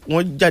pé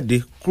wọ́n jáde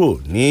kúrò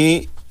ní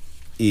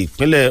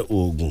ìpínlẹ̀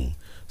Ògùn.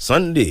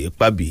 Sunday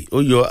Pabi ó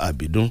yọ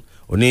àbìdún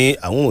ó ní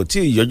àwọn ò tí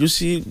ì yọjú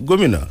sí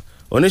gómìnà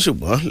ó ní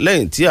ṣùgbọ́n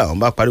lẹ́yìn tí àwọn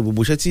bá parí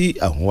gbogbo iṣẹ́ tí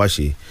àwọn wá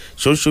ṣe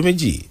ṣoṣo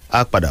méjì á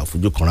padà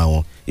fojú kanra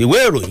wọn. Ìwé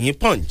ìròyìn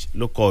Punch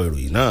ló kọ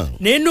ìròyìn náà.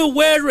 Nínú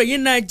ìwé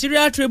ìròyìn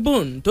Nigeria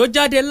Tribune tó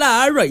jáde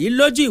láàárọ̀ yìí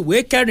lójú ìwé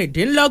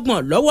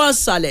 26 lọ́wọ́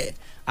ìsàlẹ̀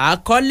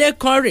àkọlé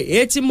kan rèé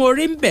tí mo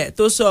rí ń bẹ̀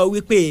tó sọ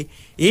wípé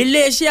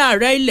iléeṣẹ́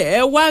ààrẹ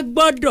ilẹ̀ wa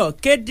gbọ́dọ̀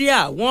kéde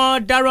àwọn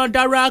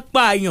darandaran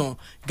apààyàn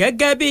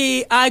gẹ́gẹ́ bí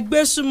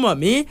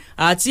agbésùmọ̀mí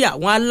àti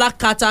àwọn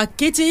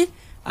alákatakítí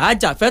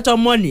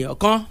ajàfẹ́tọ̀ọ́mọnìyàn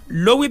kan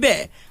ló wí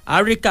bẹ́ẹ̀.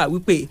 Àríkà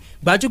wípé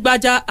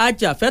gbajúgbajà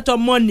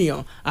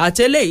ajàfẹ́tọ̀ọ́mọnìyàn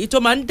àti eléyìí tó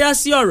máa ń dá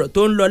sí ọ̀rọ̀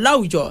tó ń lọ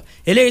láwùjọ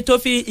eléyìí tó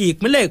fi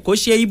ìpínlẹ̀ Èkó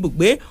ṣe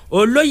ibùgbé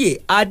olóyè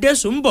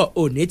Adésùnbọ̀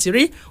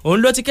Onítìrí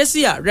òun ló ti ké sí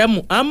ààrẹ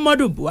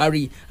Muhammadu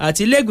Buhari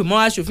àti ilé-ìgbìmọ̀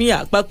aṣòfin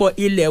àpapọ̀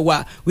ilẹ̀ wa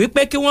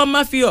wípé kí wọ́n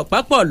má fi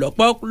ọ̀pápọ̀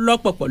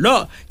lọ́pọ̀pọ̀lọ́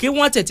kí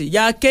wọ́n tètè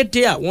ya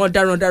kéde àwọn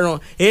darandaran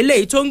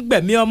eléyìí tó ń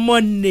gbẹ̀mí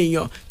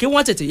ọmọnìyàn kí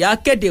wọ́n tètè ya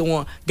kéde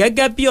wọn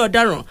gẹ́gẹ́ bí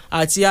ọ̀daràn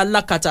àti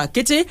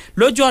alákatakítí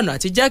lójú ọ̀nà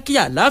àti jẹ́ kí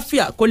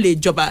àlàáfíà kó lè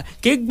jọba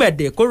kí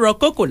gbẹ̀dẹ̀ kó rọ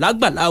kókò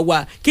lágbàlá wa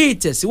kí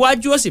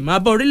ìtẹ̀síwájú ó sì máa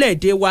bá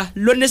orílẹ̀-èdè wa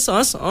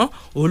lóníṣànsán.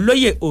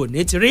 Olóyè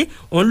Onítìrí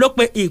òun ló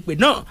pe ìpè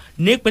náà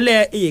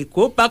nípínlẹ̀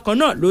Èkó bákan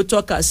náà ló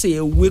tọ́ka sí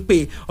wípé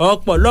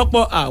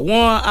ọ̀pọ̀lọpọ̀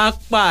àwọn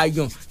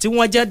apààyàn tí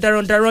wọ́n jẹ́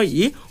darandaran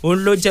yìí òun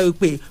ló jẹ́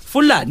wípé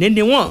Fúlàní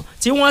ni wọ́n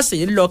tí wọ́n sì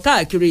ń lọ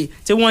káàkiri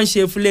tí wọ́n ń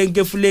ṣe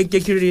fúlẹ́ńgé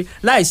kiri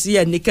láìsí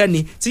ẹnikẹ́ni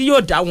tí yóò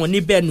dá wọn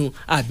níbẹ̀ nù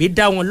àbí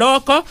dá wọn lọ́wọ́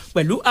kọ́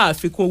pẹ̀lú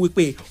àfikún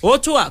wípé ó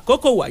tó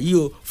àkókò wàyí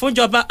o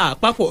fúnjọba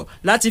àpapọ̀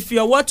láti fi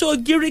ọwọ́ tó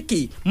gíríkì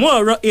mú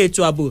ọ̀rọ̀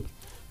ètò ààbò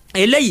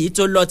eléyìí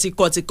tó lọ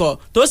tikọ̀tikọ̀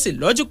tó sì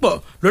lọ́jú pọ̀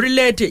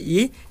lórílẹ̀‐èdè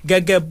yìí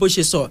gẹ́gẹ́ bó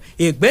ṣe sọ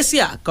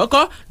ìgbésẹ̀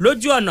àkọ́kọ́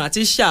lójú ọ̀nà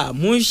àti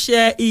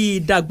ṣàmúṣẹ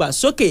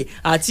ìdàgbàsókè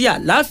àti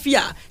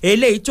àlàáfíà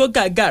eléyìí tó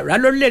gàgàrà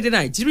lórílẹ̀‐èdè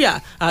Nàìjíríà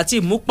àti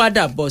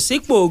ìmúpadàbọ̀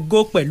sípò ògo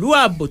pẹ̀lú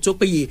ààbò tó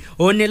péye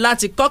òun ni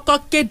láti kọ́kọ́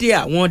kéde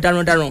àwọn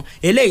darandaran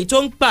eléyìí tó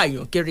ń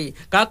pààyàn kiri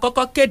ká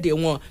kọ́kọ́ kéde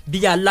wọn bí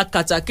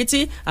alákatakítí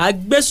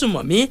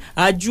agbésùmọ̀mí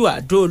ajú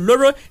àdó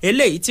olóró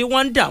eléyìí tí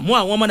wọ́n ń dààmú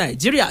àwọn ọmọ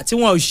Nàìjíríà tí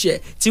wọ́n ò ṣẹ̀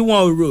tí wọ́n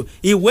ò rò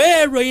ìwé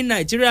ìròyìn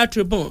Nigeria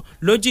Tribune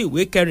lójú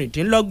ìwé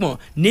 26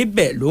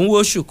 níbẹ̀ ló ń wó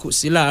ṣùkù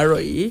sí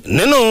láàárọ̀ yìí.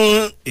 Nínú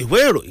ìwé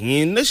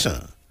ìròyìn Nation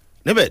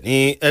níbẹ̀ ni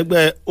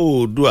ẹgbẹ́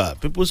Oòduà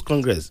People's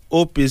Congress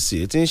OPC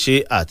ti ń ṣe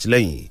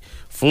àtìlẹ́yìn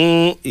fún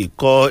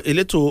ikọ̀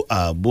elétò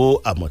ààbò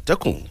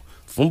Àmọ̀tẹ́kùn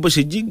fún bó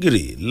ṣe jí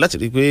gìrì láti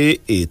rí pé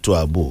ètò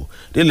ààbò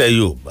nílẹ̀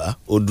Yorùbá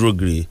ó dúró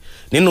gìrì.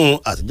 Nínú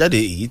àtẹ̀jáde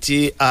èyí tí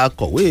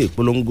akọ̀wé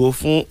ìpolongo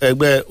fún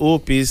ẹgbẹ́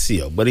OPC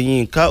ọ̀gbẹ́ni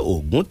Yínká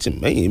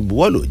Ògúntìmẹ́yìn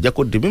buwọ́lù jẹ́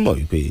kó di mímọ̀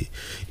wípé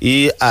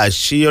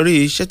àṣeyọrí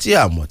iṣẹ́ tí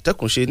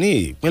Àmọ̀tẹ́kùn ṣe ní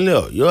ìpínlẹ̀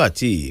Ọ̀yọ́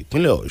àti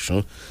ìpínlẹ̀ Ọ̀ṣun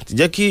ti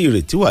jẹ́ kí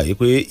ìrètí wà yí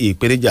pé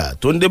ìpèníjà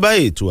tó ń dé bá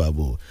ètò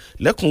ààbò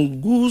lẹ́kùn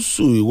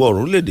gúúsù ìwọ̀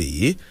oòrùn lédè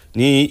yìí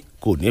ni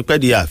kò ní pẹ́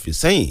di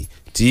àfisẹ́yìn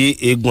tí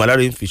eégún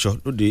alárè ń fiṣọ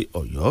lóde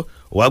Ọ̀yọ́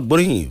wá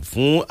gbóríyìn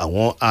fún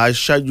àwọn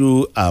aṣáájú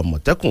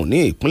Àmọ̀tẹ́kùn ní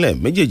ìpínlẹ̀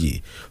méjèèjì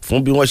fún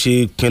bí wọ́n ṣe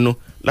pinnu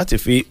láti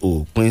fi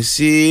òpin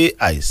sí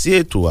àìsí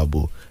ètò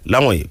ààbò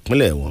láwọn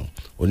ìpínlẹ̀ wọn.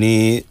 Ó ní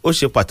ó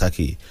ṣe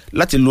pàtàkì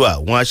láti lo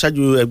àwọn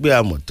aṣáájú ẹgbẹ́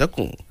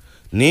Àmọ̀tẹ́kùn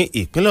ní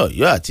ìpínlẹ̀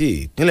Ọ̀yọ́ àti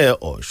ìpínlẹ̀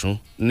Ọ̀ṣun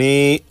ní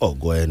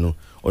ọ̀gọ̀ ẹnu.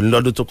 Ó ní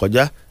lọ́dún tó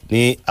kọjá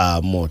ní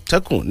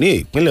Àmọ̀tẹ́kùn ní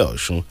ìpínlẹ̀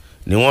Ọ̀ṣun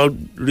ni wọ́n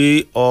rí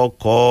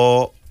ọkọ̀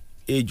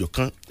ejò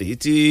kan èyí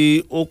tí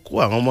ó kó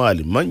àwọn ọmọ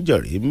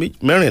àlìmọ́ǹjẹ̀rí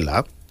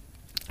 14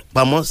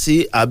 pamọ́ sí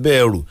abẹ́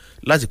ẹrù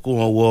láti kó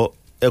wọn wọ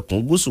ẹkùn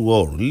gúúsù wọ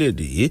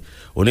orílẹ̀-èdè yìí.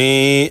 Ó ní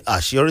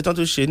àṣeyọrí tán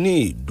tó ṣe ní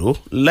Ìdó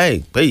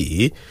láìpẹ́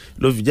yìí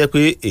ló fi jẹ́ pé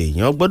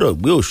èèyàn gbọ́dọ̀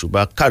gbé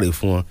òṣùbà káre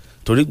fún wọn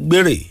torí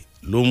gbèrè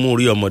ló mú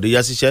rí ọmọdé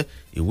yá síṣẹ́.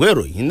 Ìwé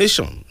ìròyìn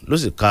Nation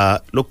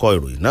ló kọ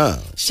ìròyìn náà.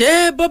 ṣé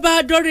bó bá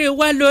dórí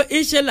wá lo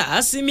iṣẹ́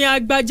làásìmí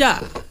agbájá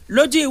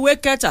lójú ìwé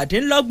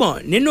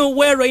 27 nínú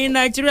ìwé ìròyìn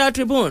Nigeria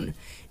Tribune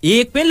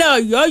ìpínlẹ̀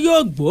Ọ̀yọ́ yóò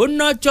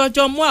gbóná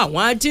jọjọ mú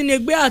àwọn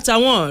ajínigbé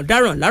àtàwọn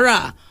ọ̀daràn lára.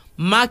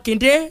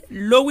 Mákindé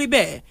ló wí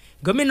bẹ́ẹ̀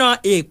gómìnà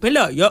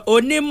ìpínlẹ̀ ọ̀yọ́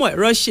onímọ̀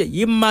ẹ̀rọ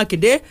ṣèyí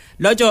mákindé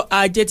lọ́jọ́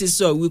ajé ti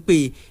sọ wípé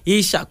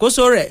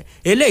ìṣàkóso rẹ̀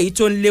eléyìí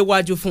tó ń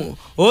léwájú fún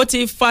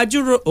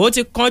ó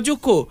ti kanjú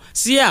kò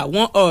sí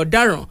àwọn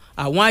ọ̀daràn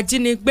àwọn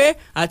ajínigbé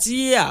àti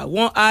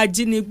àwọn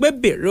ajínigbé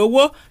bèrè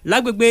owó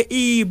lágbègbè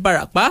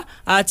ìbàràpá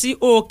àti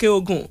òkè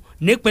ògùn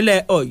nípínlẹ̀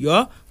ọ̀yọ́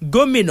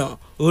gómìnà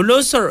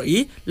olóṣọ̀rọ̀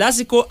yìí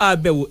lásìkò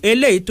àbẹ̀wò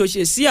eléyìí tó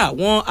ṣe sí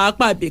àwọn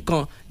apá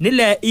ibìkan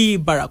nílẹ̀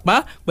ìbàràpá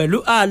pẹ̀lú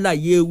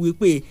àlàyé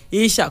wípé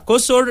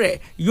ìṣàkóso rẹ̀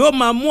yóò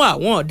máa mú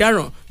àwọn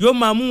ọ̀daràn yóò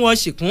máa mú wọn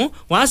ṣìkún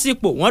wọn á sì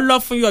pò wọ́n lọ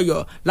fún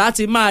yọ̀yọ̀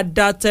láti máa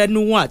da tẹnu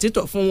wọn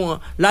àtìtọ̀ fún wọn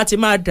láti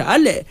máa dà á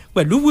lẹ̀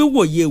pẹ̀lú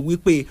wíwòye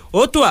wípé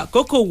ó tó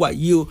àkókò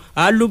wàyí o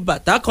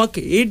alùbàtà kan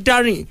kì í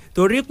dárìn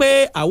torí pé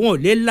àwọn ò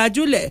lè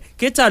lajúlẹ̀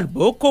kí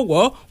tàlùbọ̀ kò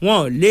wọ́ wọn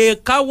ò lè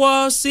káwọ́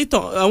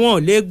sítàn àwọn ò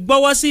lè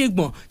gbọ́wọ́ sí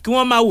ìgbọ̀n kí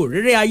wọ́n máa wò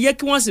rere ayé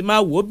kí wọ́n sì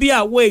máa wò bí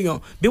àwọn èèyàn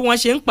bí wọ́n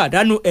ṣe ń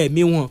pàdánù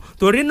ẹ̀mí wọn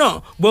torí náà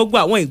gbogbo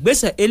àwọn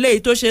ìgbésẹ̀ eléyìí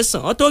tó ṣe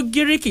sàn án tó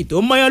gíríkì tó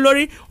mọ́yán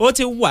lórí ó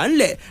ti wà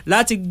ńlẹ̀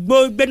láti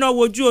gbéná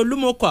wojú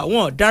olúmọ̀kọ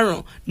àwọn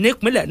ọ̀daràn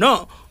nípínlẹ̀ náà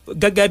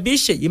gẹ́gẹ́ bí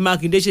ṣèyí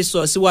mákindé ṣe sọ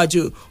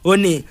síwájú ó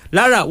ní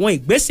lára àwọn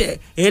ìgbésẹ̀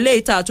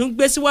eléyìí tá a tún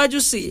gbé síwájú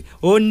sí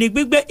ó ní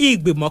gbígbé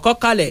ìgbìmọ̀ kan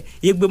kalẹ̀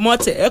ìgbìmọ̀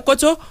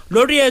tẹ̀ẹ́kótó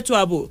lórí ètò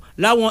ààbò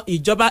láwọn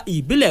ìjọba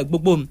ìbílẹ̀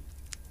gbogbo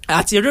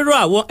àti rírọ̀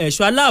àwọn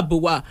ẹ̀ṣọ́ aláàbò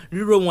wa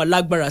rírọ̀ wọn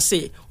lágbára sí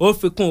i ó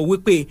fi kún un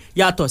wípé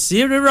yàtọ̀ sí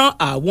rírán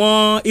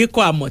àwọn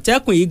ikọ̀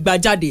àmọ̀tẹ́kùn yìí gba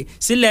jáde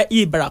sílẹ̀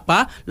ìbàràpá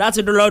láti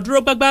lọ dúró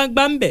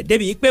gbágbágbá ń bẹ̀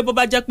débi pé bó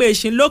bá jẹ́ pé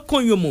ìṣin ló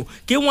kún yùn mù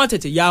kí wọ́n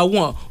tètè ya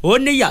wọn ó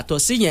ní yàtọ̀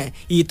sí yẹn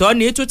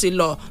ìtọ́ni tún ti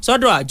lọ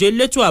sọ́dọ̀ àjọ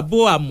elétò ààbò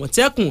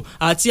àmọ̀tẹ́kùn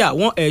àti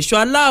àwọn ẹ̀ṣọ́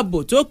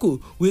aláàbò tó kù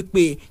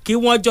wípé kí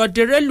wọ́n jọ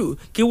dẹrẹ́lù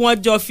kí wọ́n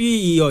jọ fi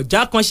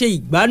ìyọ̀já kan ṣe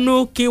ìgbánú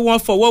kí wọ́n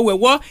fọwọ́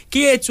wẹwọ́ kí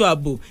ètò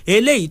ààbò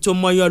eléyìí tó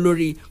mọyán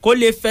lórí kó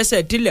lè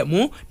fẹsẹ̀ dílẹ̀ mú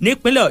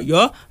nípínlẹ̀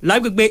ọ̀yọ́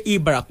lágbègbè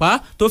ìbàràpá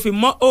tó fi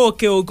mọ́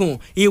òkè ògùn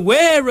ìwé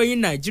ìròyìn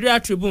Nigeria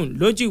Tribune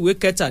lójú ìwé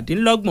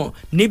 27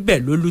 níbẹ̀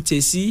ló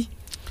lùtẹ̀ sí.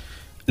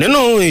 nínú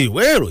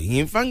ìwé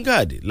ìròyìn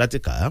Vanguard láti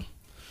kà á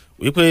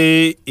wípé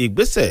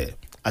ìgbésẹ̀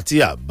àti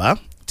àbá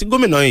tí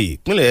gómìnà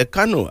ìpínlẹ̀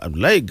Kano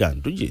Abdullahi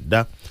Ganduje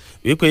dá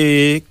wípé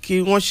kí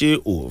wọ́n ṣe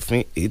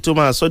òfin èyí tó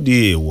máa sọ di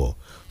èèwọ̀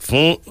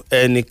fún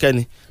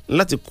ẹnikẹ́ni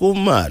láti kó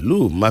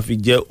màálùú máa fi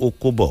jẹ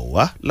oko bọ̀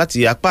wá láti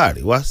apá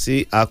àríwá sí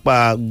apá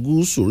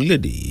gúúsù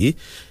orílẹ̀-èdè yìí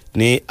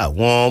ni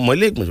àwọn ọmọ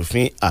ilé ìgbìmọ̀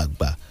aṣòfin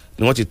àgbà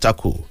ni wọ́n ti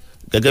takò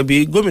gẹ́gẹ́ bí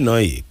gómìnà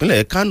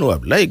ìpínlẹ̀ Kano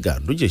Abdullahi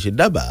Ganduje ṣe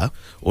dábàá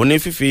ó ní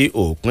fífi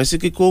òpin sí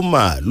kíkó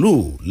màálùú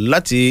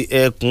láti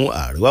ẹkùn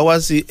àríwá wá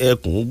sí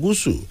ẹkùn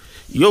gúúsù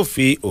yóò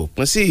fi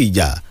òpin sí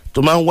ìjà tó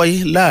máa ń wáyé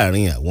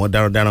láàrin àwọn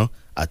darandaran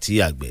àti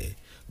àgbẹ̀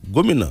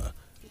gómìnà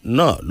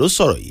náà ló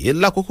sọ̀rọ̀ yìí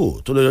lákòókò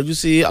tó lọ yọjú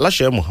sí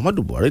aláṣẹ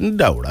Muhammadu Buhari ní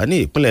Daura ní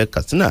ìpínlẹ̀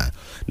Katsina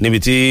níbi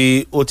tí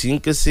ó ti ń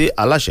ké sí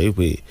aláṣẹ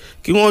wípé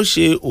kí wọ́n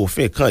ṣe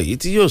òfin kan yìí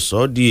tí yóò sọ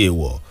ọ́ di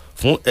èèwọ̀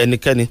fún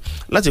ẹnikẹ́ni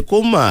láti kó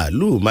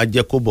màálùú máa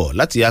jẹ kó bọ̀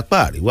láti apá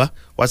àríwá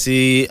wá sí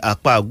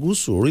apá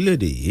gúúsù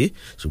orílẹ̀-èdè yìí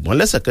ṣùgbọ́n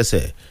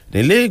lẹ́sẹ̀kẹsẹ̀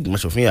nílé ìgbìmọ̀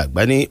aṣòfin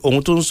àgbà ní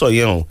ohun tó ń sọ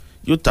yẹn o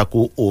yóò tako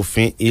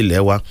òfin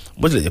ilẹ̀ wa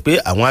bó tilẹ̀ jẹ́ pé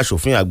àwọn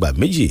aṣòfin àgbà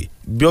méjì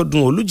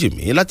Bíọ́dún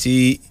Olújìmí láti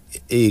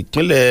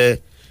ìpínlẹ̀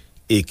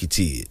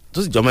Èkìtì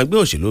tó sì jọmọ ẹgbẹ́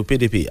òṣèlú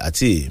PDP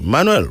àti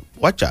Emmanuel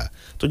Wacha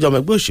tó jọmọ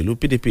ẹgbẹ́ òṣèlú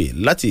PDP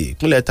láti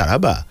ìpínlẹ̀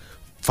Taraba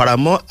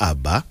faramọ́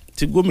àbá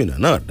tí gómìnà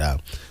náà dá.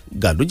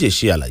 Ganduje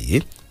ṣe àlàyé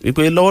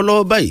wípé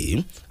lọ́wọ́lọ́wọ́ báyìí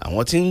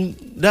àwọn tí ń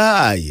dá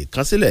ààyè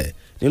kan sílẹ̀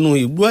nínú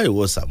igbó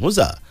àìwọ̀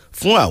Sàmúsà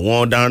fún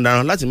àwọn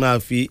darandaran láti máa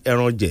fi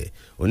ẹran jẹ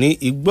òní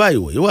igbó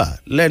àìwọ̀ yìí wà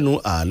lẹ́nu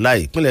ààlà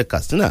ìpínlẹ̀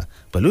Katsina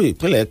pẹ̀lú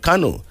ìpínlẹ̀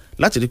Kano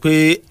láti rí pé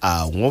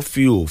àwọn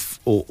fi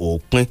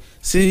òpin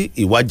sí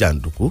ìwà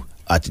jàǹdùkú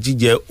àti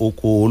jíjẹ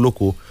oko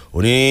olóko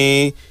òní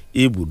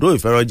ibùdó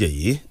ìfẹ́rànjẹ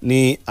yìí ni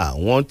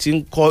àwọn tí ń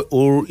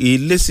kọ́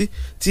ilé sí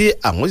tí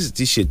àwọn sì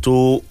ti ṣètò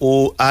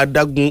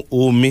adágún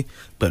omi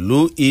pẹ̀lú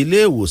ilé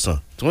ìwòsàn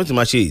tí wọ́n ti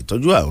máa ṣe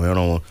ìtọ́jú àwọn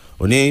ẹran wọn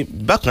òní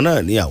bákan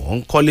náà ni àwọn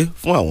ń kọ́lé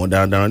fún àwọn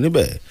darandaran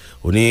níbẹ̀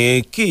òní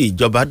kí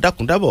ìjọba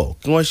dákúndábọ̀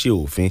kí wọ́n ṣe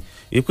òfin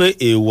wípé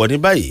èèwọ̀ ní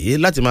báyìí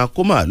láti máa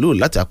kó màálùú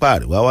láti apá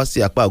àríwá wá sí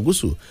apá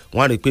gúúsù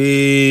wọ́n á rí i pé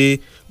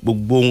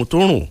gbogbo ohun tó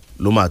rùn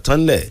ló máa tán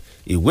lẹ̀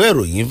ìwé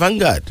ìròyìn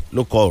Vanguard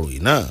ló kọ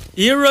ìròyìn náà.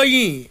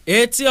 ìròyìn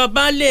etí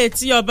ọba lé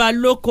etí ọba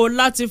lóko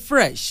láti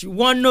Fresh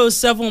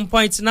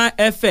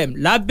 107.9 FM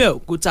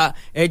lábẹ́òkúta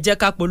ẹ jẹ́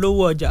ká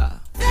polówó ọjà.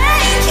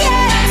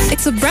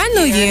 It's a brand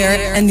new year,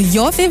 and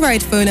your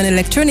favorite phone and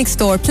electronics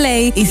store,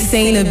 Play, is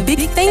saying a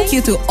big thank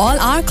you to all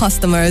our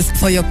customers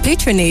for your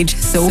patronage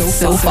so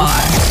far.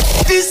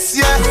 This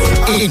year,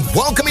 in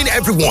welcoming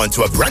everyone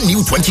to a brand new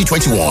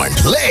 2021,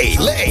 Play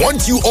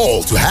wants you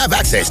all to have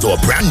access to a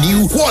brand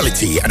new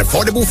quality and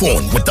affordable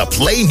phone with the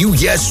Play New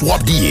Year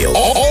Swap Deal.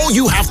 All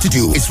you have to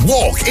do is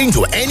walk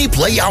into any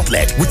Play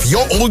outlet with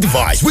your old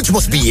device, which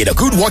must be in a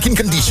good working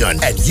condition,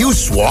 and you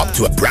swap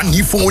to a brand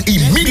new phone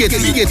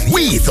immediately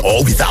with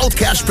or without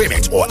cash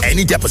payment or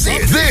any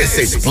deposit. This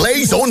is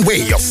Play's own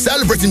way of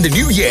celebrating the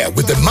new year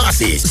with the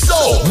masses. So,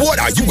 what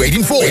are you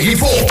waiting for? You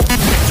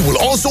will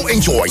also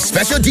enjoy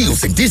special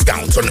deals and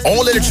discounts on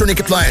all electronic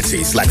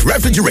appliances like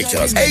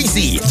refrigerators,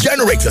 AC,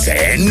 generators,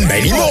 and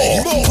many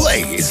more.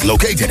 Play is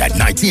located at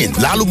 19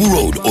 Lalubu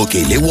Road,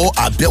 Okelewo,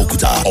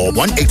 Abeokuta, or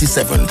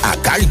 187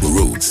 Akaribu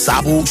Road,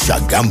 Sabo,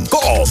 Shagam.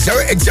 Call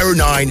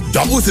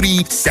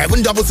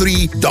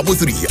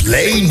 0809-33-733-33.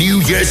 Play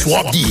New Year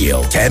Swap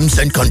Deal. Terms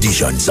and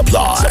conditions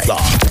apply.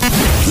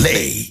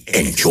 Play.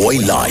 Enjoy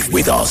life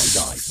with us.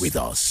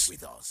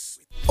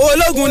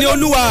 Ológun ni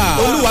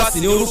Olúwa sì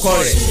ni orúkọ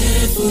rẹ̀.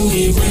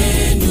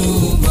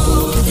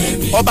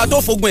 Ọba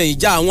tó fogun ẹ̀yìn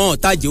já àwọn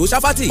ọ̀tá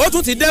Jèhóṣáfátì ó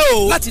tún ti dé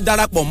o láti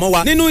darapọ̀ mọ́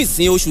wa nínú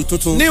ìsìn oṣù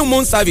tuntun New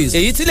Moon Service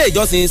èyí tí ilé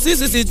ìjọsìn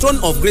CCC Throne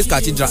of Grace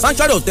Cathedral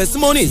Sanctuary of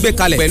Testimony gbé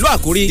kalẹ̀ pẹ̀lú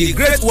àkórí The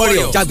Great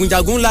Warrior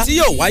jagunjagun ńlá tí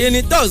yóò wáyé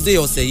ní Thursday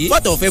ọ̀sẹ̀ yìí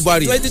 4th of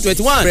February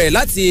 2021 bẹ̀rẹ̀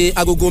láti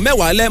agogo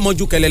 10 alẹ́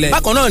mọ́jú kẹlẹ́lẹ́.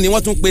 Bákan náà ni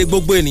wọ́n tún pe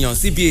gbogbo ènìyàn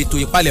síbi ètò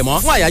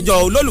ìpalẹ̀mọ́ fún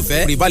àyájọ́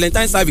olólùfẹ́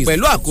Pre-Valentine Service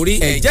pẹ̀lú àkórí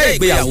ẹ̀jẹ́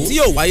ìgbéyàwó tí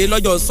yóò wáyé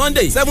lọ́jọ́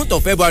Sunday 7th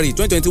of February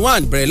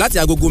 2021 bẹ̀rẹ̀ láti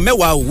agogo 10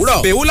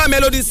 òwúrọ̀. Beulah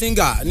Melody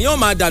Singer ni ó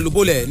máa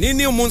dàlúbọ̀lẹ̀ ní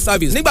New Moon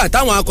Service nígbà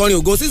táwọn akọrin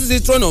ògo CCC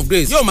Throne of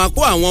Grace yóò máa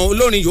kó àwọn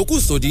olórin yòókù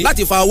sòdí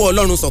láti fa ọwọ́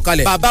Ọlọ́run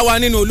sọ̀kalẹ̀. Bàbá wa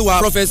nínú Olúwa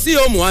Prophet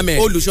C.O. Muhammed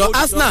olùṣọ́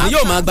Asna ni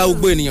yóò máa gba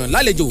gbogbo ènìyàn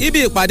lálejò. Ibi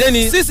ìpàdé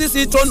ni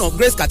CCC Throne of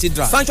Grace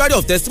Cathedral Sanctuary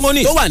of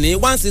Testimony tó wà ní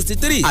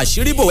 163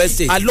 Àṣíríbò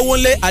Estate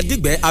Alówónlé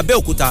Adigbe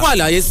Abẹ́òkúta. Fún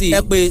àlàyé sí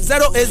ẹ pè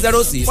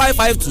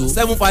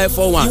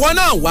 0806-552-7541. Ìwọ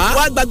náà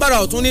wá gbàgbára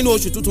ọ̀tun nínú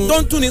oṣù tuntun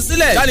tó ń túni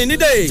sílẹ̀ jáde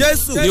nídè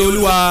Jésù ni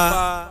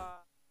Olúwa.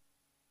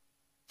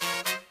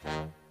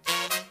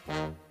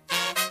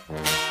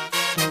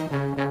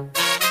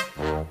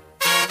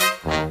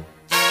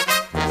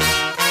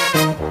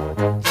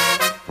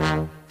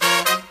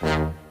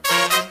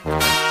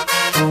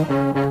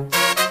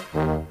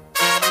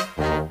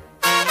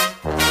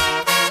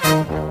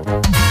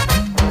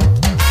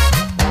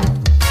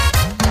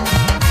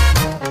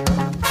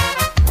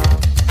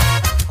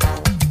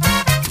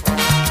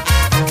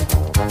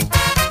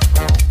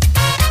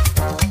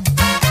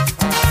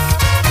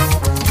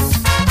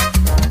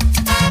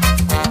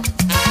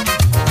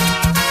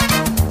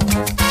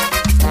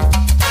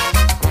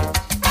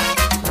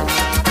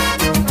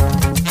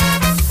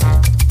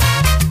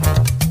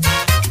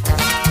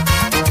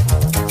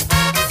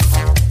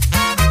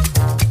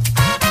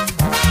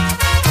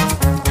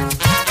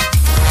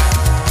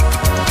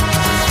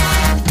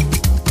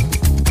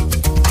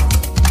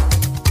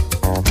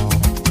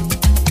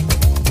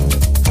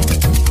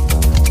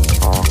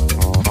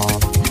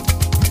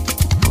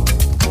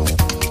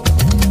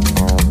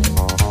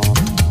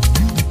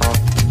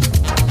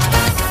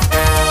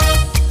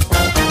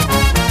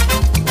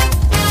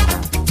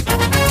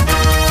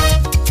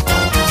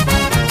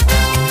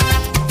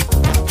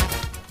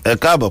 ẹ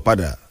káàbọ̀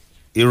padà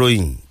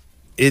ìròyìn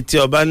etí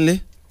ọba ńlé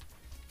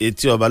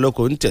etí ọba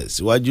lóko ń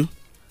tẹ̀síwájú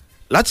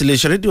láti lè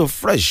ṣe rédíò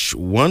Fresh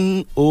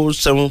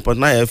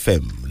 107.9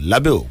 FM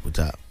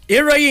lábẹ́òkúta.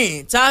 ìròyìn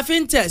tá a fi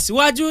ń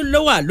tẹ̀síwájú ló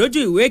wà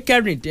lójú ìwé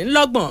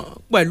kẹrìndínlọ́gbọ̀n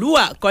pẹ̀lú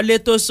àkọlé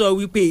tó sọ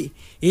wípé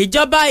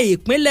ìjọba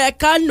ìpínlẹ̀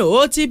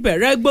Kánò ti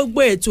bẹ̀rẹ̀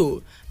gbogbo ètò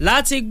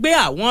láti gbé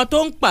àwọn tó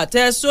ń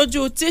pàtẹ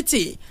sójú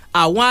títì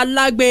àwọn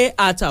alágbe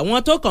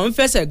àtàwọn tó kàn ń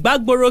fẹsẹ̀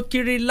gbàgbóró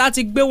kiri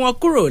láti gbé wọn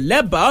kúrò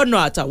lẹ́bàá ọ̀nà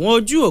àtàwọn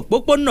ojú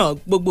òpópónà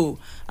gbogbo.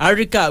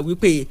 Àríkà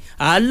wípé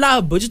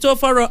alábòjútó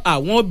fọ́rọ̀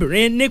àwọn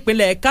obìnrin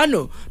nípínlẹ̀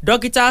Kánò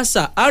dókítà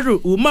Sa'aru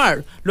Umar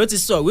ló ti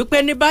sọ wípé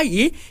ní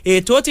báyìí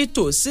ètò ti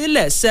tò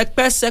sílẹ̀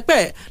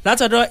sẹpẹ́sẹpẹ́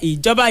látọ̀dọ̀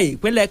ìjọba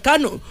ìpínlẹ̀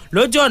Kánò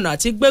lójú ọ̀nà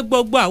àti gbé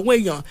gbogbo àwọn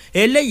èèyàn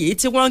eléyìí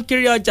tí wọ́n ń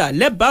kiri ọjà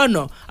lẹ́bàá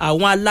ọ̀nà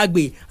àwọn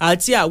alágbe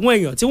àti àwọn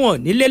èèyàn tí wọ́n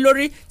nílé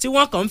lórí tí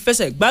wọ́n kàn ń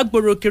fẹsẹ̀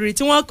gbàgbóró kiri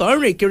tí wọ́n kàn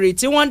ń rìn kiri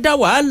tí wọ́n ń dá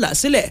wàhálà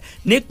sílẹ̀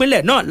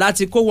nípínlẹ̀ náà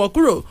láti kó wọn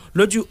kúrò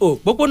lójú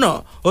òpópónà.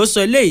 Ó sọ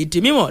eléyìí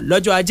di mímọ̀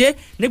lọ́jọ́ Ajé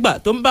nígbà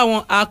tó ń bá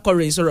wọn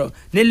akọ̀ròyìn sọ̀rọ̀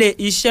nílé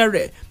iṣẹ́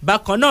rẹ̀.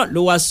 Bákan náà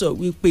ló wá sọ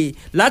wípé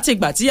láti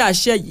ìgbà tí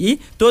àṣẹ yìí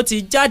tó ti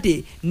jáde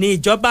ní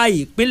ìjọba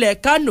ìpínlẹ̀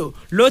Kánò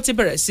ló ti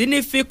bẹ̀rẹ̀ sí ní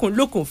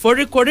fikùnlukùn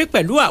foríkorí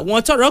pẹ̀lú àwọn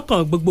tọ́rọ̀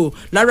kàn gbogbo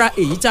lára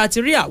èyí tá a ti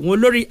rí àwọn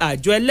olórí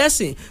àjọ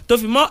ẹlẹ́sìn tó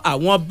fi mọ́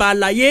àwọn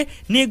balayé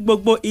ní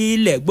gbogbo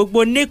ilẹ̀ gbogbo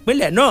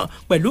nípínlẹ̀ náà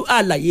pẹ̀lú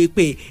àlàyé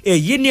pé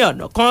èyí ni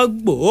ọ̀nà kan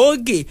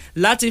gbòógì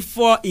láti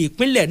fọ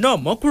ìpínlẹ̀ náà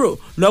mọ́ kúrò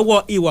lọ́wọ́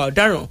ìwà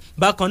ọ̀daràn.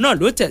 Bákan náà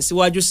ló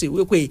tẹ̀síwájú sí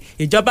wípé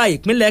ìjọba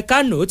ìpínlẹ̀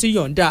Kánò ti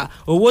yọ̀ǹda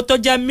owó tó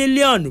jẹ́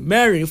mílíọ̀nù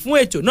 4 fún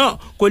ètò náà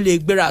kó lè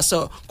gbéra sọ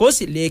kó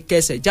sì lè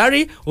kẹsẹ̀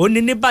járí. Ó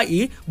ní ní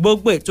báyìí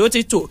gbogbo ètò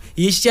ti tò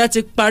iṣẹ́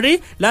ti parí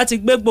láti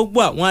gbé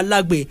gbogbo àwọn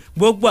alágbe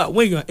gbogbo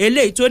àwọn èèyàn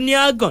eléyìí tó ní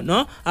àgànná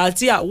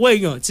àti àwọn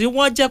èèyàn tí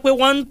wọ́n jẹ́ pé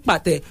wọ́n ń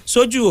pàtẹ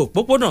sójú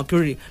òpópónà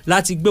kiri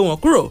láti gbé wọn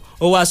kúrò.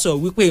 Ó wá sọ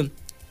wípé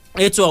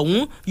ètò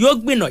ọ̀hún yóò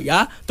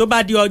gbìnàyà tó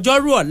bá di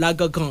ọjọ́rú ọ̀la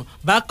gangan.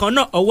 Bákan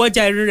náà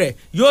ọwọ́jà irin rẹ̀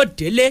yóò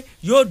délé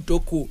yóò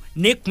dóko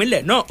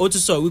nípínlẹ̀ náà. Ó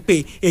tún sọ wípé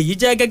èyí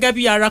jẹ́ gẹ́gẹ́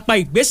bí arapa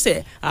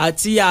ìgbésẹ̀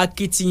àti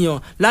akitiyan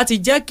láti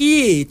jẹ́ kí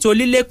ètò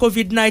lílé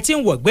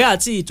COVID-19 wọ̀gbẹ́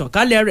àti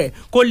ìtànkálẹ̀ rẹ̀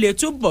kó lè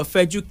túbọ̀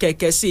fẹjú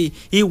kẹ̀kẹ́ sí i.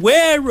 Ìwé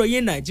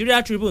ìròyìn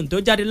Nigeria Tribune tó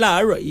jáde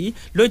láàárọ̀ yìí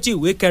lójú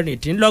ìwé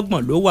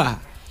 26 ló wà.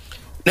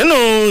 Nínú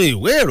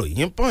ìwé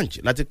ìròyìn Punch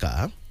láti kà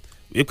á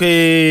wípé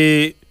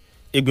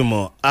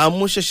ìgbìmọ̀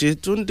amúṣẹ́ṣe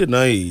tó ń dènà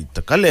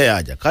ìtànkálẹ̀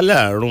àjàkálẹ̀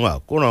àrùn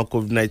àkóràn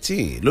COVID-19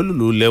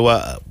 lólùlù lẹ́wà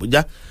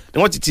Àbújá ni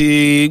wọ́n ti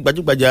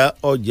gbajúgbajà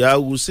ọjà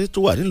Wuse tó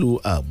wà nílùú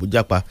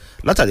Àbújá pa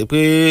látàrí pé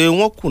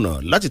wọ́n kùnà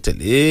láti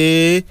tẹ̀lé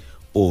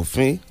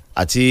òfin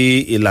àti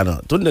ìlànà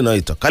tó ń dènà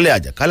ìtànkálẹ̀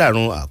àjàkálẹ̀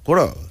àrùn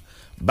àkóràn.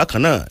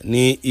 Bákan náà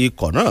ni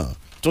ikọ̀ náà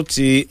tún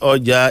ti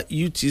ọjà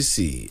UTC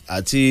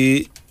àti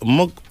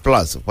Mog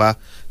Plus pa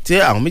tí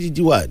àwọn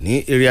méjèèjì wà ní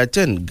area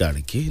 10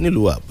 Gariki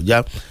nílùú Àbújá.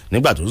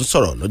 Nígbà tó ń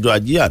sọ̀rọ̀ lọ́jọ́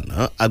ajé àná,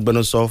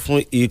 agbẹnusọ fún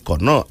ikọ̀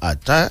náà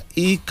Ata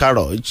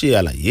Ikaro ṣe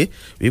àlàyé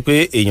wípé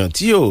èèyàn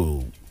tí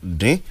yóò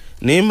dín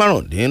ní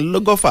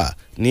 15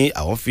 ni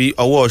àwọn fi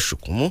ọwọ́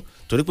ṣùkún mú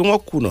torí pé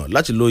wọ́n kùnà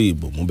láti lo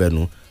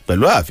ìbòmúbẹnu,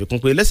 pẹ̀lú àfikún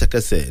pé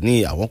lẹ́sẹ̀kẹsẹ̀ ni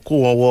àwọn kó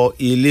wọn wọ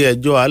ilé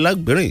ẹjọ́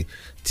alágbèrè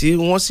tí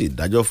wọ́n sì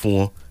dájọ́ fún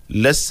wọn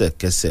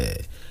lẹ́sẹ̀kẹsẹ̀.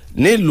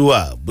 Nílùú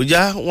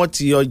Àbújá wọ́n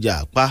ti ọjà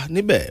pa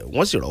níbẹ̀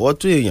wọ́n sì rọ́wọ́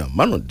tó èèyàn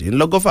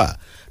 15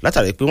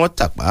 látàrí pé wọ́n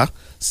tàpá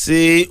sí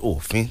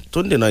òfin tó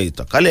ń dènà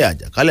ìtànkálẹ̀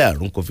àjàkálẹ̀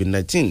àrùn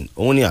COVID-19.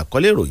 Òun ni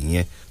àkọlé ìròyìn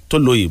yẹn tó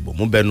lo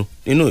ìbòmúbẹnu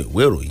nínú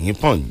ìwé ìròyìn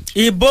Punch.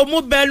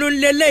 Ìbòmúbẹnu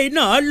lélẹ́yìn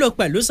náà lò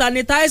pẹ̀lú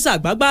sanitizer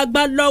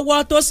gbágbágbá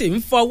lọ́wọ́ tó sì ń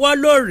fọwọ́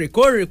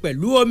lóòrèkóòrè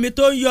pẹ̀lú omi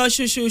tó ń yọ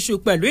ṣuṣuṣu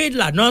pẹ̀lú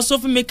ìlànà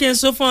sófúnmikín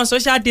sófún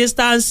social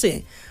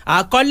distancing.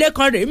 Àkọlé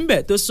kan rèé ń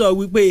bẹ̀ tó sọ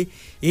wípé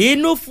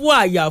inú fún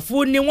àyàfu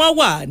ni wọ́n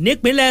wà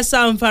nípínlẹ̀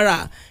Zamfara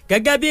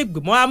gẹ́gẹ́ bí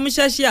ìgbìmọ̀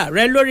amúṣẹ́ṣe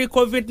ààrẹ lórí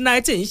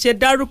COVID-19 ṣe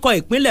dárúkọ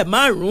ìpínlẹ̀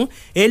 5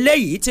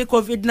 eléyìí tí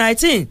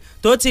COVID-19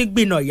 tó ti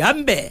gbìnàyà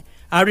ń bẹ̀.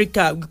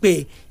 Àríkà wípé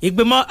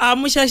ìgbìmọ̀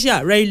amúṣẹ́ṣe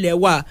ààrẹ ilẹ̀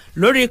wa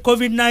lórí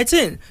COVID-19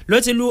 ló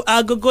ti lu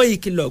agogo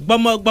ìkìlọ̀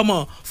gbọmọgbọmọ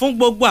fún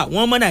gbogbo àwọn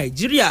ọmọ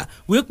Nàìjíríà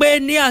wípé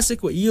ní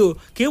àsìkò yìí o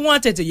kí wọ́n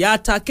tètè ya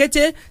ta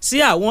kété sí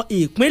àwọn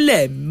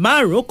ìpínlẹ̀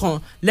 5 kan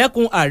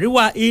lẹ́kùn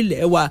àríwá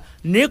ilẹ̀ wa,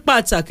 ní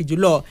pàtàkì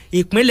jùlọ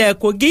ìpínlẹ̀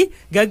Kogi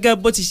gẹ́gẹ́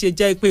bó ti ṣe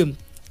jẹ́ pé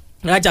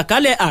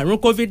àjàkálẹ̀ àrùn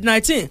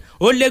COVID-19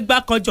 ó lé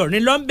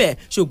gbákanjọ̀rin lọ́nbẹ̀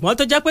ṣùgbọ́n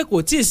tó jẹ́ pé kò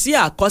tíì sí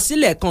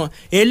àkọsílẹ̀ kan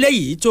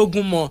eléyìí tó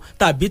gún mọ́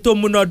tàbí tó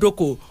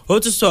múnádóko. Ó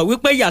tún sọ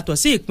wípé yàtọ̀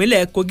sí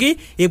ìpínlẹ̀ Kogi,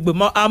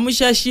 ìgbìmọ̀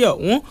amúṣẹ́ṣe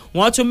ọ̀hún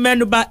wọ́n tún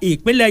mẹ́nubà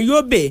ìpínlẹ̀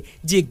Yobe,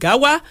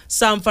 Jigawa,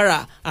 Zamfara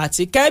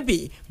àti Kebbi.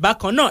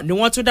 Bákan náà ni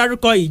wọ́n tún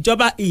dárúkọ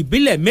ìjọba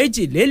ìbílẹ̀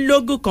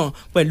 22 kan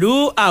pẹ̀lú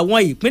àwọn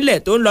ìpínlẹ̀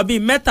tó ń lọ bíi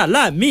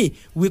 13 míì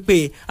wípé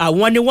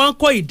àwọn ni wọ́n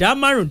kó ìdá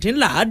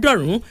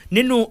 95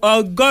 nínú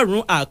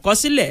 100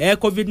 àkọsílẹ̀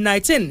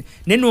COVID-19.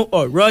 Nínú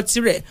ọ̀rọ̀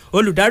tirẹ̀,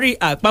 olùdarí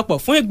àpapọ̀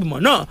fún ìgbìmọ̀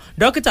náà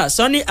Dókítà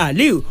Sani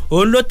Aliu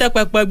òun ló tẹ́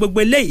pẹpẹ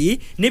gbogbo eléyìí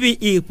níbi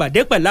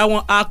ìpàdé pẹ̀lú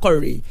àwọn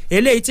akọ̀ròyìn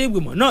eléyìí tí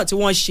ìgbìmọ̀ náà tí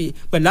wọ́n ṣe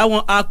pẹ̀lú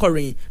àwọn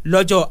akọ̀ròyìn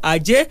lọ́jọ́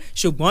Ajé.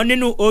 Ṣùgbọ́n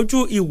nínú ojú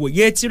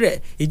ìwòye tirẹ̀,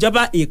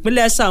 ìjọba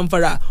ìpínlẹ̀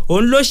Zamfara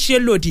òun ló ṣe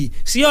lòdì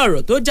sí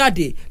ọ̀rọ̀ tó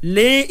jáde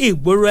lé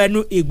ìgboro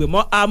ẹnu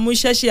ìgbìmọ̀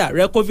amúṣẹ́ṣe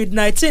ààrẹ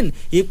COVID-19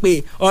 ìpè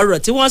ọ̀rọ̀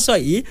tí wọ́n sọ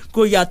yìí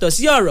kò yàtọ̀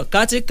sí ọ̀rọ̀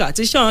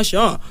kátikàti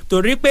ṣánṣán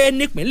torí pé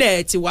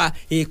nípínlẹ̀ tiwa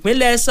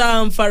ìpínlẹ̀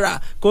Zamfara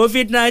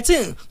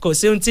COVID-19 kò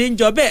sí ohun tí ń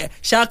jọ bẹ́ẹ̀.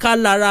 ṣáká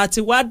lára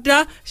ti wá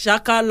dá,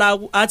 ṣáká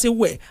àti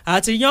wẹ̀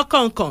àti yán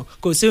kọ̀ọ̀kan,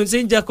 kò sí ohun tí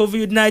ń jẹ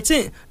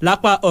COVID-19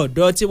 lápá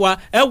ọ̀dọ̀ tiwa.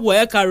 Ẹ wọ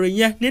ẹ̀ka ròyìn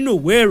yẹn nínú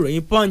ìwé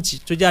ìròyìn Punch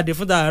tó jáde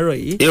fún tàárọ̀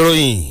yìí.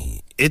 Ìròyìn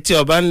etí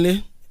ọba ńlé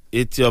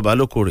etí ọba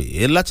lóko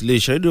rèé láti lè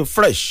ṣe rédíò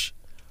Fresh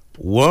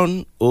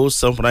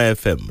 107.9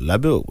 FM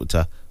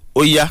lábẹ́òkúta.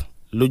 Ó yá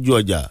lójú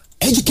ọjà.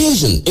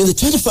 Education in the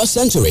 21st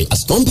century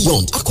has gone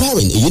beyond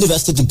acquiring a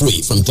university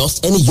degree from just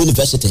any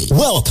university.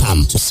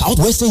 Welcome to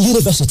Southwestern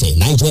University,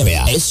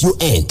 Nigeria,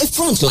 SUN, a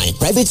frontline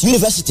private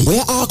university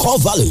where our core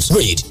values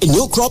breed a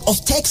new crop of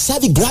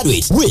tech-savvy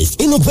graduates with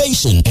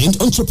innovation and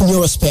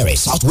entrepreneurial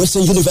spirit.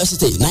 Southwestern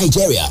University,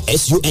 Nigeria,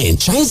 SUN,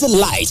 shines the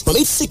light from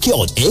its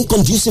secured and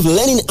conducive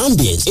learning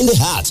ambience in the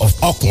heart of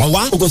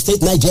Okwawa, Ogun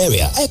State,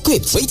 Nigeria,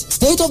 equipped with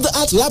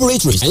state-of-the-art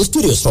laboratories and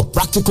studios for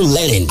practical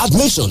learning.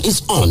 Admission is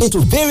on into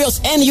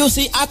various NUC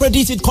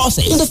accredited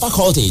courses in the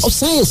faculties of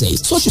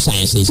sciences, social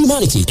sciences,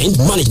 humanities, and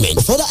management.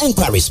 For further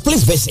inquiries,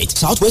 please visit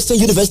Southwestern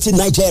University,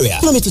 Nigeria,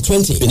 Kilometer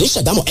 20,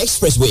 Benin-Shagamu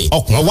Expressway,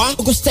 Okwawa,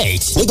 Ogun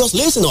State, Lagos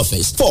Liaison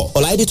Office, 4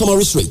 Olaide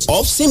Tomori Street,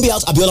 off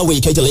Symbiont Abiola Way,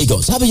 Ikeja,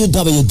 Lagos.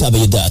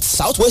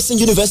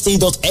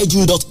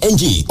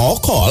 www.southwesternuniversity.edu.ng or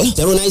call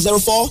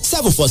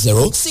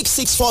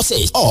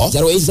 0904-740-6646 or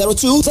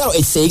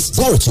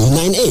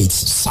 0802-086-0298.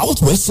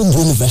 Southwestern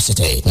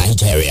University,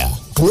 Nigeria.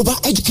 Global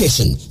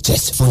education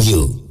just for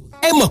you.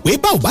 ẹ mọ̀ pé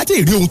bá ò bá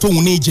tẹ̀ rí ohun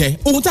tóun ní jẹ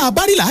ohun tá a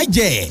bá rí là á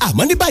jẹ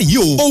àmọ́ ní báyìí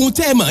o ohun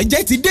tẹ́ ẹ mọ̀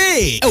jẹ́ ti dé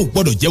ẹ ò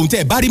gbọ́dọ̀ jẹ ohun tẹ́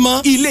ẹ bá rí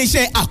mọ́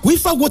iléeṣẹ́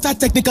Aquifer Water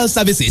Technical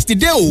Services ti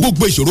dé o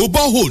gbogbo ìṣòro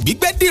borehole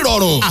gbígbẹ́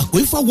dìrọ̀rùn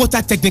Aquifer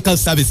Water Technical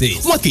Services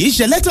wọn kì í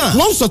ṣe lẹ́tàn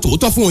wọ́n ń sọ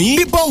tòótọ́ fún yín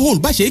bí borehole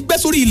bá ṣe gbẹ́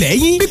sórí ilẹ̀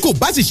yín bí kò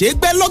bá sì ṣe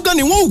gbẹ́ lọ́gán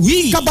ni wọ́n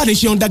wí kábàdé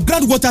ṣe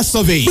underground water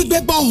survey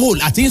gbígbẹ́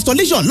borehole àti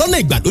installation lọ́nà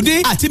ìgbàlódé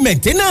àti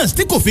maintenance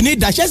tí kò fi ní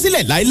daṣẹ́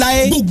sílẹ̀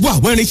láéláé gbogbo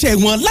àwọn irinṣẹ́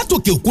wọn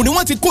látòkè òkun ni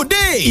wọ́n ti kó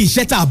dé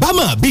iṣẹ́ tá a bá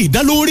mọ̀ bí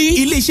ìdánlórí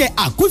iléeṣẹ́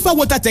Aquifer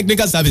Water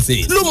Technical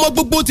Services ló mọ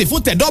gbogbo tì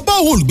fún tẹ̀dọ́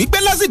borehole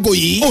gbígbẹ́ lásìkò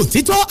yìí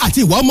òtítọ́ àti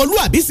ìwà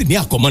ọmọlúwàbí sì ní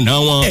àkọ́mọ́ná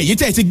wọn ẹ̀yin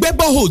tẹ́ ti gbẹ́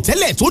borehole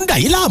tẹ́lẹ̀ tó ń dà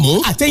yín láàmú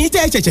àtẹ̀yin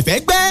tẹ́ ṣẹ̀ṣẹ̀ fẹ́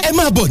gbẹ́ ẹ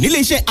máa bọ̀ nílé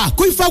iṣẹ́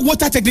Aquifer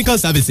Water Technical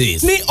Services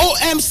ní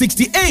OM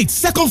 68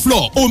 second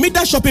floor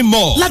Omida shopping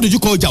mall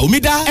ládojúkọ ọjà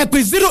Omida ẹ pè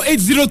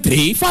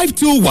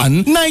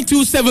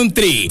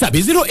 0803-521-9273 tàbí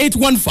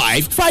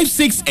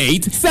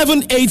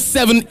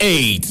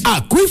 0815-568-7878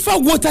 Aquifer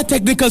Water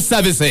Technical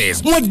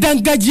Services wọ́n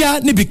dángájá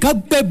níbi ká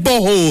gbẹ́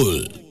borehole.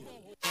 bí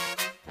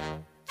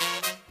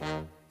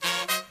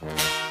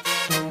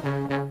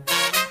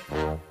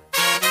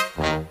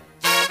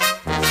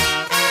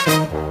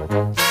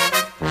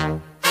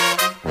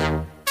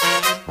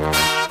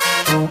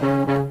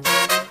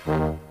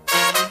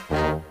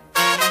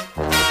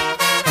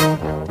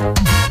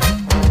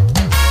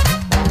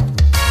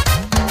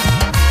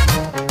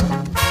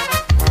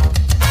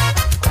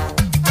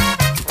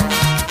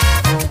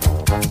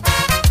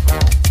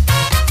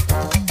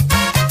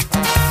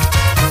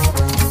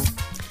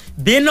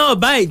náà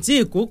báyìí tí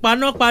ìkú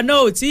panápaná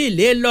ò tí ì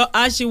lé lọ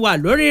a ṣì wà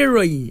lórí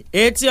ìròyìn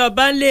etí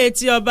ọba ńlé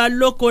etí ọba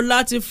lóko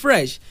láti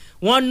Fresh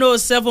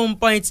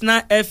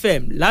 107.9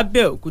 FM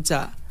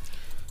lábẹ́òkúta.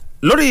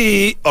 lórí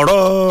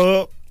ọ̀rọ̀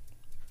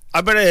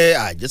abẹ́rẹ́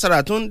àjẹsára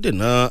tó ń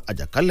dènà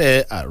àjàkálẹ̀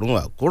àrùn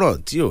àkóràn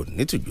tí ò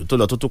nítìjú tó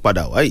lọ tó tún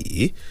padà wá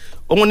yìí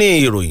òun ní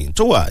ìròyìn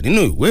tó wà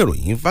nínú ìwé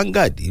ìròyìn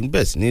Vanguard ń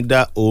bẹ̀ sí ní dá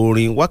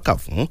orin wákà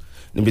fún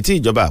níbi tí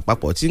ìjọba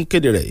àpapọ̀ ti ń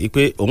kéde rẹ̀ yìí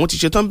pé òun ti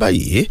ṣetán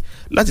báyìí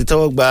láti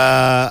tẹ́wọ́ gba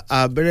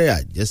abẹ́rẹ́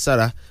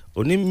àjẹsára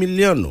oní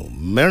mílíọ̀nù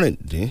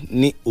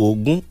 16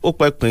 ó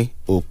pẹ́pin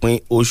òpin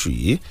oṣù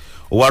yìí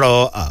ó wá rọ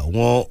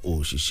àwọn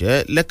òṣìṣẹ́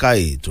lẹ́ka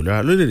ètò ìlera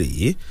lórílẹ̀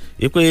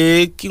yìí pé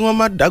kí wọ́n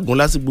má dágun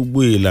lásì gbogbo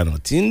ìlànà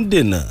tí ń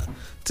dènà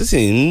tí sì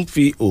ń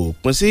fi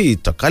òpin sí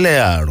ìtànkálẹ̀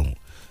àrùn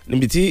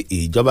níbi tí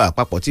ìjọba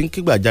àpapọ̀ ti ń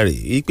kígbàjarè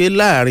pé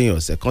láàrin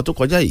ọ̀sẹ̀ kan tó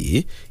kọjá yìí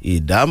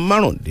ìdá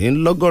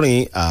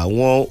 75%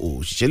 àwọn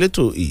òṣìṣẹ́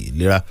létò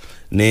ìlera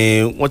ni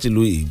wọ́n ti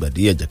lu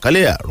ìgbàdí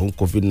àjàkálẹ̀ àrùn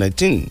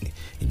COVID-19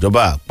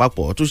 ìjọba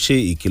àpapọ̀ tún ṣe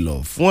ìkìlọ̀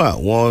fún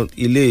àwọn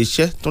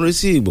iléeṣẹ́ tó ń rí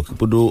sí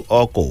ìgbòkègbodò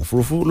ọkọ̀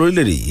òfurufú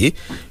lórílẹ̀‐èdè yìí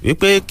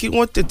wípé kí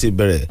wọ́n tètè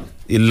bẹ̀rẹ̀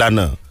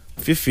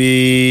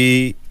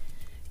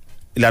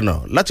ìlànà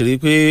láti rí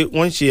i pé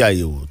wọ́n ń ṣe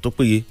àyẹ̀wò tó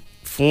péye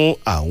fún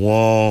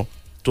àwọn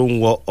tó ń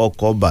wọ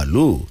ọkọ̀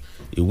bàálù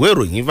ìwé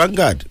ìròyìn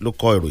Vanguard ló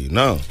kọ ìròyìn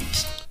náà.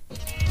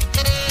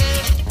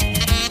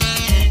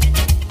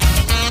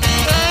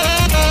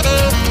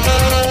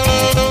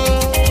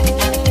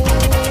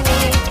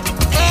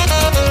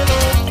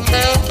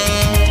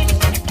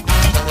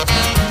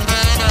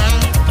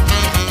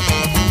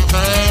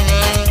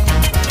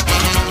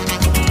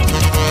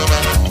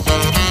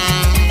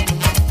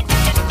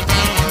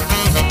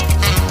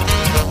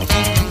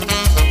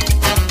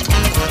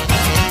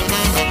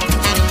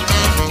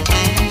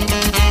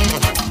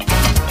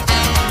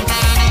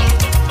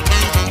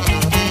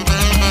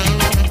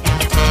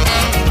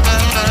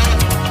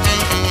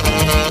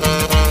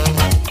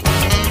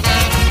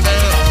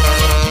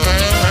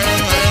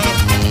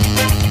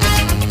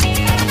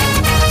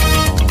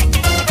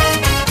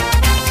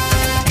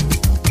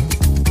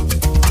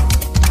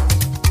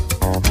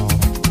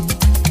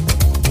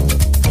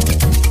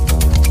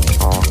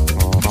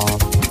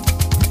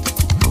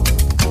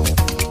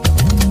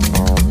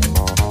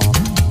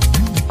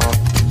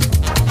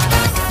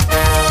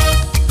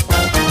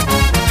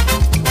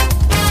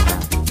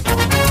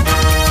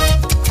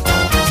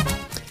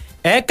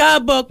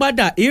 káàbọ̀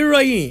padà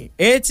ìròyìn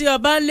etí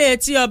ọba ńlẹ̀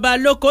etí ọba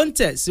lóko ń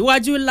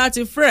tẹ̀síwájú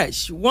láti Fresh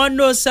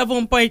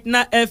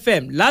 107.9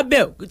 FM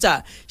lábẹ́òkúta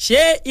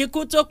ṣé ikú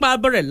tó pa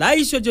abọ́rẹ̀ láì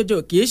ṣòjòjò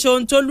kì í ṣe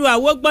ohun tó lú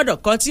àwọ̀ gbọ́dọ̀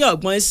kọ́ tí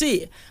ọ̀gbọ́n sí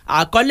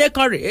àkọlé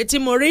kan rèé tí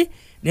mo rí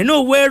nínú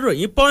ìwé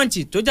ìròyìn Punch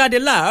tó jáde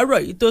láàárọ̀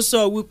yìí tó sọ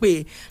wípé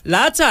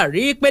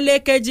látàrí ìpele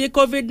kejì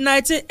COVID-19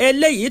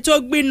 eléyìí tó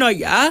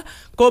gbìnàyà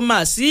kò mà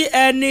sí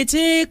ẹni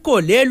tí kò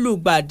lè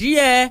lùgbàdì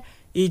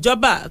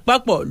ìjọba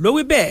àpapọ̀ ló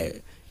wí bẹ́ẹ̀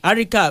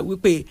Àríkà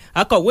wípé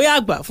akọ̀wé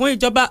àgbà fún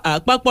ìjọba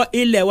àpapọ̀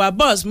ilẹ̀ wa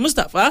Boss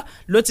Mustapha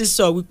ló ti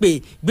sọ wípé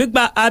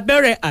gbígba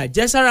abẹ́rẹ́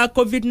àjẹsára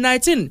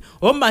COVID-19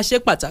 ó máa ṣe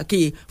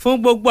pàtàkì fún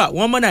gbogbo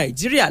àwọn ọmọ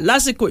Nàìjíríà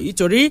lásìkò yìí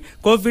torí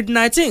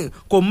COVID-19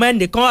 kò mọ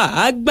ẹnìkan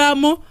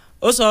àágbámú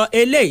ó sọ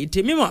eléyìí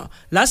di mímọ̀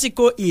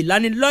lásìkò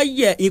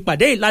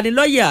ìpàdé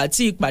ìlanilọ́yẹ̀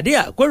àti ìpàdé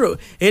àkórò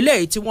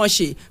eléyìí tí wọ́n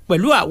ṣe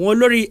pẹ̀lú àwọn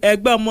olórí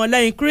ẹgbẹ́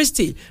ọmọlẹ́yìn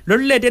Kristi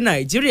lórílẹ̀‐èdè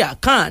Nàìjíríà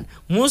CAN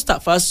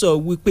Mustapha sọ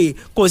wípé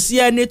kò sí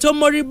ẹni tó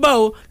mórí bọ́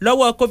ọ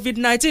lọ́wọ́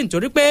COVID-19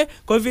 torí pé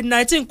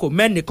COVID-19 kò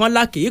mẹ́nìkan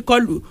lákì í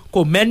kọlù kò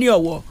mẹ́ni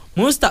ọ̀wọ̀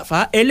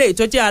Mustapha eléyìí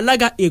tó jẹ́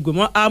alága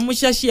ìgbìmọ̀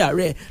amúṣẹ́ṣe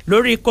ààrẹ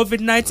lórí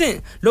COVID-19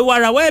 ló wá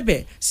rawọ́ ẹ̀bẹ̀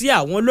sí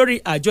àwọn olórí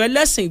àjọ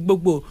ẹlẹ́sìn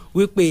gbogbo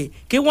wípé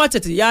kí wọ́n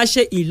tètè yá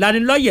ṣe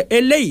ìlanilọ́yẹ̀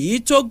eléyìí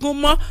tó gún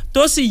mọ́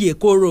tó sì yè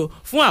kooro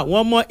fún àwọn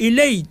ọmọ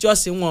ilé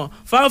ìjọsìn wọn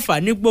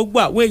fáǹfààní gbogbo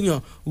àwọn èèyàn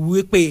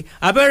wípé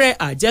abẹ́rẹ́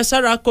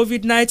àjẹsára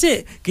COVID-19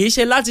 kì í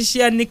ṣe láti ṣe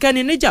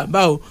ẹnikẹ́ni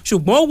níjàmbá o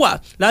ṣùgbọ́n ó wà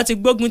láti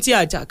gbógun ti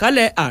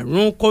àjàkálẹ̀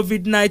àrùn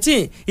COVID-19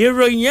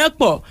 ìròyìn ẹ̀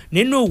pọ̀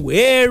nínú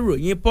ìwé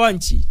ìròyìn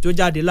Punch tó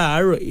jáde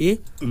láàárọ̀ yìí.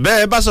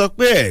 bẹ́ẹ̀ bá sọ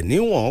pé ẹ̀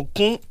níwọ̀n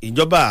kún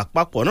ìjọba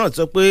àpapọ̀ náà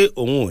sọ pé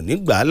òun ò ní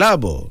gbà á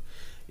láàbọ̀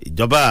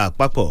ìjọba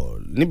àpapọ̀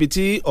níbi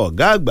tí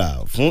ọ̀gá àgbà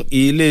fún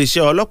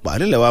iléeṣẹ́ ọlọ́pàá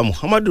nílẹ̀ wa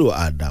Muhammadu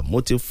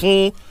Adamu ti fún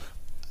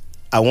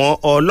àwọn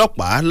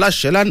ọlọ́pàá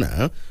láṣẹ lánàá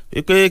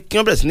wípé kí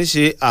wọ́n bẹ̀rẹ̀ sí ní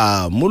ṣe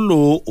àmúlò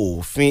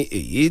òfin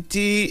èyí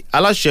tí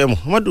aláṣẹ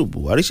Muhammadu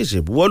Buhari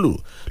ṣẹ̀ṣẹ̀ buwọ́lù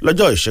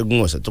lọ́jọ́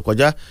ìṣẹ́gun ọ̀sẹ̀ tó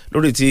kọjá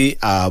lórí ti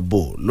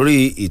ààbò lórí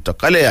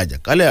ìtànkálẹ̀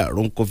àjàkálẹ̀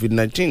àrùn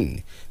COVID-19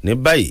 ní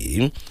báyìí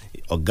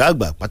ọ̀gá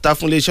àgbà pátá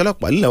fún iléeṣẹ́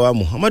ọlọ́pàá nílẹ̀ wa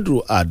Muhammadu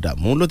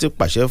Adamu ló ti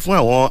pàṣẹ fún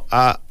àwọn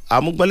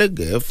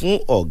amúgbálẹ́gẹ̀ẹ́ fún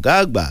ọ̀gá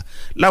àgbà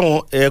láwọn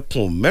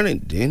ẹkùn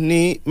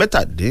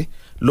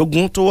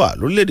mẹ́tàdínlógún tó wà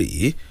lórílẹ̀‐èdè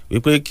yìí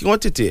wípé kí wọ́n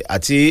tètè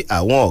àti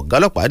àwọn ọ̀gá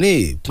ọlọ́pàá ní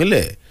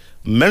ìpínlẹ̀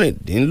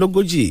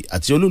mẹ́rìndínlógójì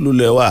àti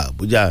olúlulẹ̀ wa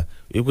Àbújá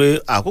wípé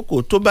àkókò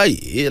tó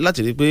báyìí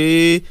láti rí pé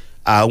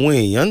àwọn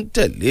èèyàn ń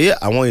tẹ̀lé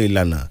àwọn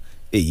ìlànà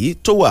èyí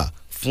tó wà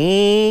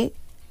fún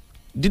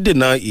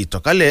dídènà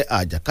ìtànkálẹ̀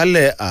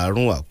àjàkálẹ̀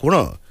àrùn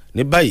àkóràn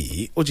ní báyìí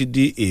ó ti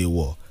di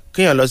èèwọ̀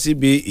kéèyàn lọ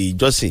síbi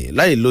ìjọsìn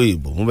láì lo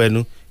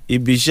ìbòmúbẹnu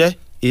ibi iṣẹ́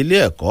ilé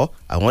ẹ̀kọ́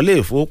àwọn ilé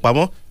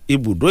ìfowópamọ́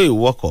ibùdó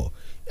ìwọkọ̀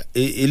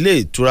ilé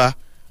ìtura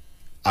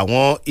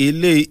àwọn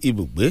ilé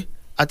ibùgbé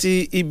àti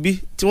ibi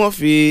tí wọ́n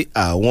fi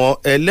àwọn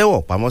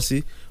ẹlẹ́wọ̀n pamọ́ sí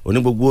oní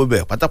gbogbo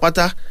bẹ̀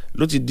pátápátá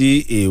ló ti di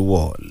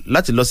èèwọ̀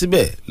láti lọ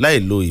síbẹ̀ láì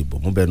lo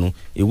ìbòmúbẹnu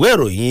ìwé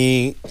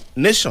ìròyìn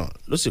Nation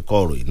ló sì kọ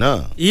ìròyìn náà.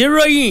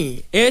 ìròyìn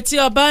etí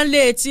ọba ń lé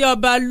etí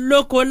ọba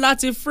lóko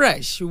láti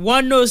Fresh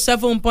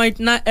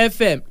 107.9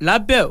 FM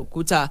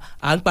lábẹ́òkúta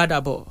à ń padà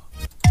bọ̀.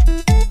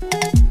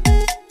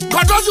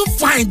 God doesn't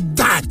find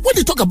that. When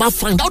they talk about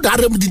find out the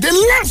remedy, they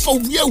learn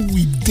from where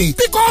we did.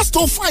 Because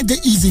to find it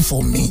easy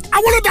for me. I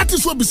wanted that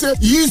is what we say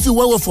easy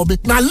way for me.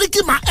 Now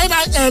linking my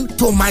NIN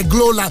to my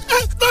glow line.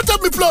 Don't tell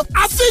me flow.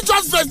 I feel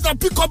just first now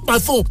pick up my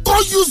phone. Go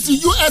use the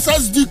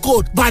USSD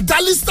code by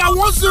dialing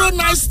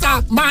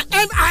 *109* my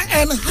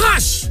NIN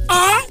hash.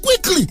 Or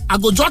quickly, I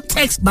go just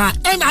text my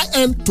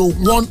NIN to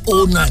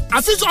 109.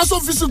 I feel also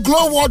visit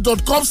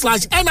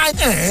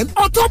glowworld.com/NIN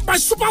on top my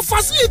super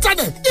fast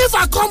internet. If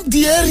I come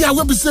the area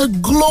where we say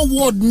Glow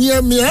World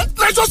near me,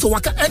 let's just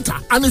waka enter.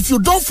 And if you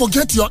don't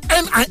forget your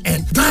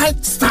NIN, dial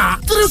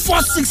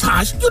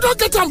 *346#. You don't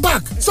get them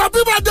back. Some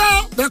people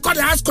there, they call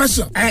the ask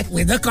question.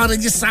 We don't call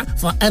register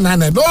for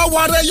NIN. Don't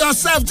worry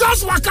yourself.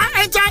 Just waka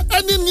enter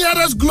any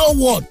nearest Glow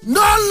World.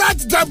 No let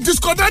them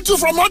disconnect you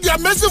from all the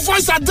amazing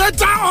voice and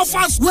data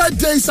offers where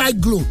they inside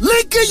Glow.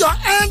 Linking your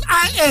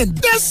NIN.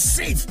 They're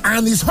safe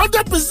and it's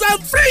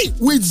 100% free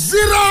with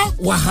zero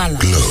wahala.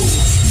 Glow,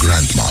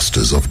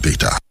 grandmasters of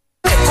data.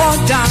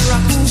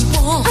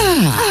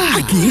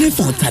 Àkèrè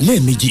fọ̀ntálẹ̀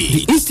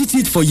méjì. The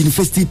Institute for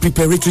University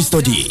Preparatory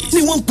Studies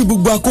ni wọ́n ń pe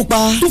gbogbo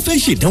akópa tó fẹ́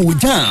ṣèdánwò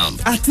JAMB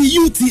àti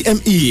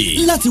UTME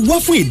láti wá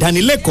fún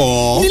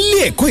ìdánilẹ́kọ̀ọ́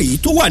nílé ẹ̀kọ́ èyí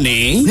tó wà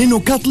nínú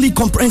Catholic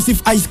Comprehensive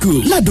High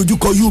School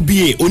ládojúkọ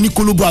UBA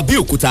Oníkólóbó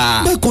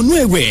Abẹ́òkúta. Bákan náà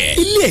ẹ̀wẹ̀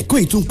ilé ẹ̀kọ́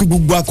èyí tó ń pe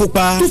gbogbo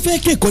akópa tó fẹ́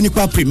kẹ́kọ̀ọ́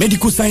nípa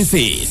pre-medical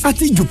sciences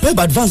àti JUPEB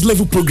advanced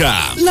level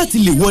program láti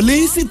lè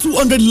wọlé sí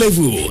 200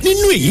 level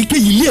nínú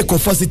èyíkéyìí ilé ẹ̀kọ́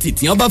fásitì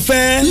tí wọ́n bá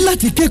fẹ́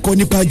láti kẹ́kọ̀ọ́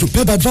nípa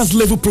JUPEB advanced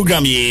level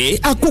program yìí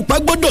akópa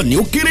gbọ́dọ̀ ní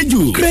ó kéré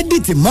jù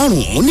kírẹ́dìtì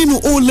 5 nínú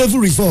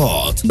O-level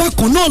result.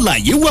 Bákan náà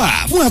láàyè wà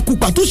fún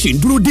akópa tó ṣe ń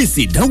dúró dé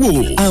sí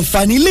ìdánwò.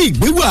 Àǹfààní ilé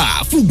ìgbé wà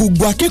fún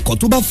gbogbo akẹ́kọ̀ọ́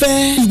tó bá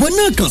fẹ́. Ìwọ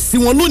náà kàn sí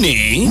wọn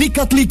lónìí ní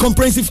Catholic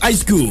Comprehensive High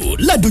School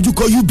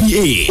ládojúkọ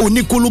UBA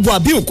Oníkólóbó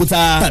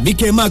Abẹ́òkúta tàbí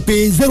kẹ́ ẹ máa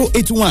pe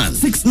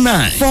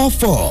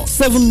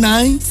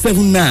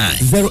 08169447979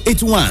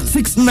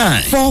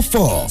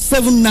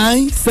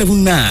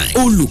 08169447979.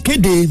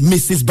 Olùkéde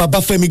Mrs.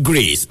 Babafẹ́mi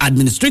Grace,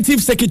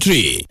 Administrative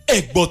Secretary.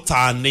 Ẹ̀gbọ́n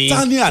ta ni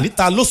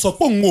Anita ló sọ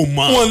pé òun ò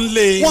mọ̀. Wọ́n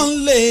lé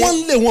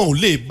wọn ò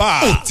lè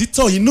bá.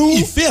 Òtítọ́ inú,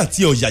 ìfẹ́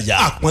àti ọ̀yàyà,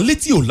 àpọ́nlé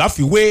tí ò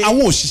láfiwé.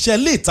 Àwọn òṣìṣẹ́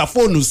ilé ìta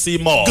fóònù sí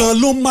mọ̀. Gan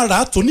ló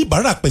mára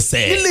tóníbàárà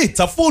pẹ̀sẹ̀. Nílé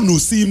ìta fóònù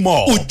sí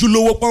mọ̀.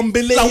 Ojúlówó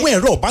pọ́nbélé. Làwọn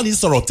ẹ̀rọ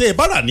ìbánisọ̀rọ̀ tẹ́ ẹ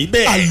bára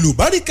níbẹ̀.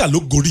 Àlùbáríkà ló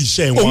gorí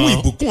iṣẹ́ wọn. Òun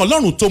ìbùkún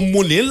Ọlọ́run tó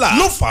múni ńlá.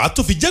 Ló fà á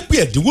tó fi jẹ́ pé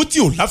ẹ̀dínwó tí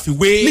ò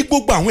láfiwé. Ní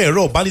gbogbo àwọn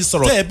ẹ̀rọ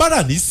ìbánisọ̀rọ̀ tẹ́ ẹ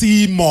bára ní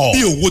sí mọ̀.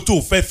 Bí owó tó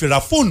fẹ́ fi ra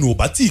fóònù ò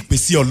bá tí ì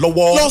pèsè ọ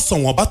lọ́wọ́.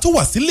 Lọ́sàn-án bá tó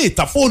wà sílé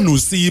ìta fóònù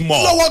sí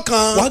mọ̀. Lọ́wọ́ lọ́wọ́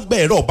kan wàá gba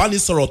ẹ̀rọ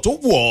ìbánisọ̀rọ̀ tó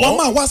wọ̀ ọ́ wàá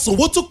máa wá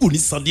sanwó tó kù ní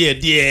san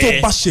díẹ̀díẹ̀ tó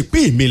bá ṣe pé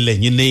èmi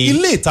lẹ́yìn ni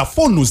ilé ìta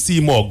fóònù sí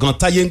ìmọ̀ ọ̀gán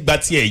táyé ń gba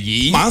tiẹ̀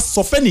yìí máa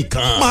sọ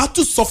fẹ́nìkan máa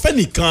tún sọ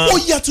fẹ́nìkan ó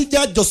yá tún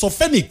já jọ sọ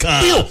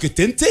fẹ́nìkan bí òkè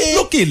téńté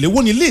lókè ìléwó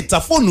ni ilé ìta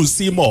fóònù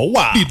sí ìmọ̀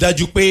wà rí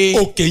dájú pé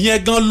òkè yẹn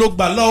gan ló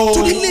gbà lọ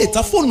torí ilé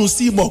ìta fóònù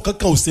sí ìmọ̀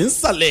kankan ò sí ń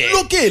sàlẹ̀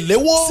lókè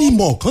ìléwó sí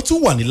ìmọ̀ kan tún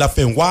wà ní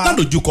láfẹnwá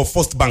ládojúkọ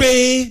First Bank pé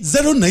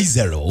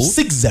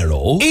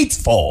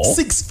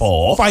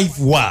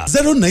 09060846451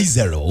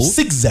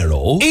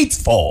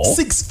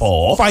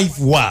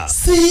 09060846451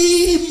 sí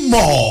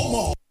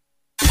ìmọ̀.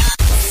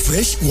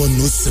 Fresh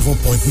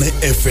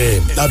 107.9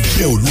 FM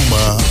lábẹ́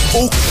Olúmọ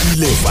ó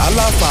kilẹ̀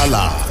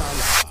fàlàfàlà.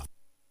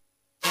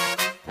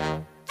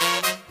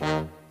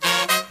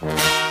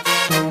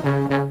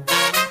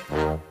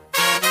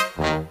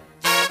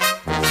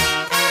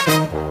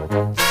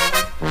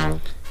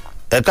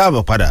 ẹ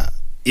káàbọ̀ padà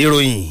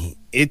ìròyìn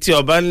etí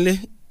ọba ńlé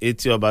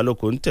etí ọba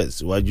lóko ń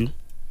tẹ̀síwájú.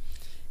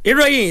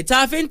 ìròyìn tá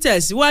a fi ń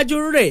tẹ̀síwájú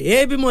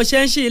rèé bí mo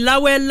ṣe ń ṣe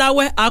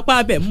láwẹ́láwẹ́ apá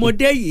abẹ mo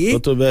dé yìí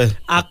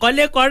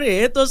àkọlé kan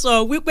rèé tó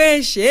sọ wípé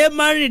ṣé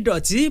má rìn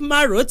dọ̀tí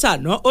má rò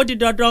tàná ó di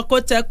dandan kó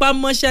tẹpá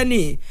mọ́ṣẹ́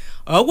ni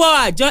ọwọ́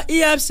àjọ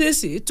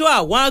EFCC tó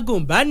àwọn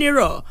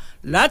agùnbánirọ̀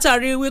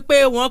látàrí wípé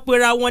wọ́n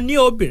pera wọn ní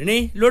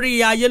obìnrin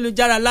lórí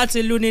ayélujára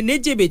láti luni ní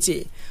jìbìtì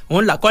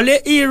òun làkọlé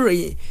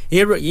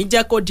ìròyìn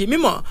jẹ́ kó di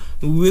mímọ̀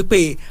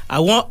wípé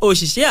àwọn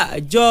òṣìṣẹ́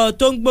àjọ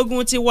tó ń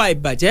gbógun ti wà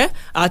ìbàjẹ́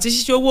àti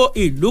ṣíṣòwò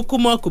ìlú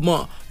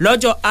kúmọ̀kúmọ̀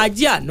lọ́jọ́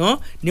ajé àná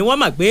ni wọ́n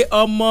mà gbé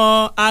ọmọ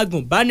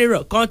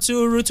agùnbánirọ̀ kan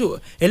túrútù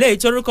eléyìí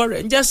tórúkọ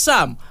rẹ̀ ń jẹ́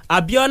Sam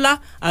Abiola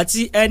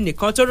àti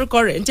ẹnìkan tórúkọ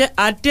rẹ̀ ń jẹ́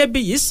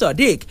Adébíyì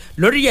Sodiq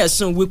lórí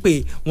ẹ̀sùn wípé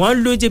wọ́n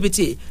ń lu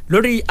jìbìtì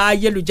lórí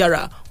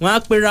ayélujára wọ́n á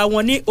pera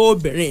wọn ní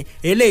obìnrin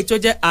eléyìí tó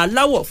jẹ́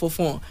aláwọ̀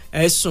funfun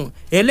ẹ̀sùn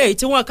eléyìí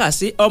tí wọ́n kà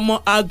sí ọmọ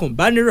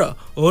agùnbánirọ̀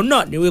òun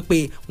náà ni wípé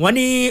wọ́n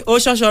ní ó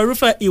ṣọṣọ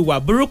irúfẹ́ ìwà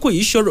burúkú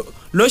yìí ṣòro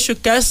lóṣù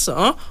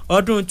kẹsàn-án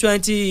ọdún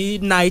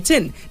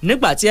 2019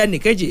 nígbàtí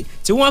ẹnìkejì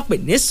tí wọ́n pè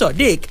ní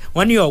Sodiq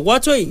wọ́n ní ọwọ́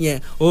tó ìyẹn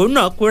òun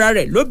náà kóra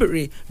rẹ̀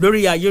lóbìnrin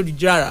lórí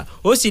ayélujára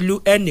ó sì lu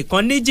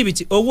ẹnìkan ní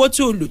jìbìtì owó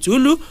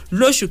túlùtúlù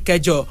lóṣù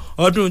kẹjọ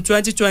ọdún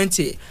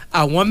 2020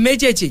 àwọn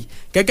méjèèjì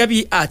gẹ́gẹ́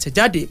bí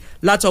àtẹ̀jáde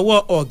látọwọ́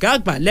ọ̀gá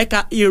àgbà lẹ́ka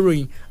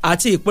ìròyìn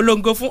àti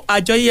ìpolongo fún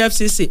àjọ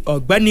EFCC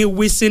ọ̀gbẹ́ni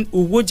Wilson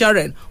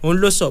Uwujaren òun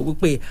ló sọ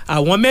wípé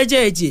àwọn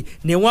méjèèjì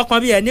ni wọ́n pọ́n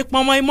bí ẹni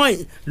pọ́n mọ́ínmọ́ín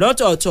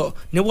lọ́tọ̀ọ̀tọ̀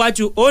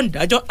níwájú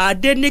òǹdájọ́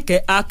Adéníkẹ́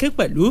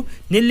Akínpẹ̀lú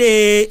nílé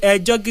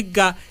ẹjọ́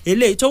gíga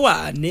eléyìí tó wà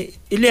ní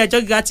ilé ẹjọ́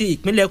gíga ti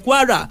ìpínlẹ̀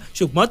Kwara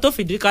ṣùgbọ́n tó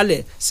fìdí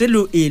kalẹ̀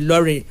sílùú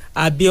Ìlọrin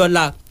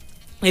Abíọ́lá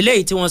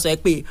eléyìí tí wọ́n sọ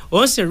pé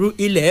òun sì rú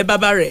ilẹ̀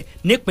bàbá rẹ̀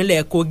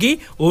nípínlẹ̀ Kogi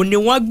òun ni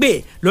wọ́n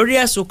gbé lórí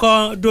ẹ̀sùn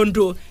kan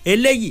dondo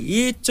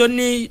eléyìí tó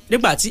ní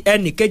nígbàtí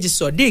ẹnìkejì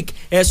Sodiq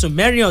ẹ̀sùn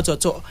mẹ́rin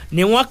ọ̀tọ̀ọ̀tọ̀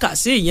ni wọ́n kà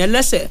sí ìyẹn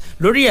lẹ́sẹ̀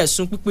lórí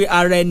ẹ̀sùn pípé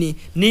ara ẹni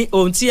ní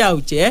ohun tí a ò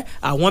jẹ́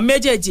àwọn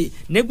méjèèjì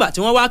nígbàtí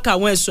wọ́n wá ka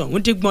àwọn ẹ̀sùn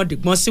ọ̀hún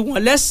dìgbọ̀ndìgbọ̀n sí wọn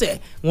lẹ́sẹ̀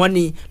wọn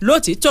ni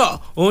lótìítọ́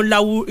òun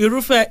lawu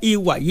irúfẹ́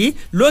ìwà yìí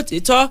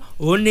lótìítọ́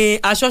òun ni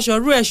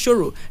aṣọ́ṣọ́rú ẹ̀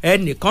ṣòro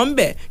ẹnìkan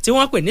bẹ̀ tí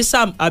wọ́n pè ní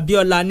Sam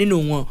Abiola nínú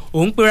wọn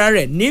òun pera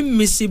rẹ̀ ní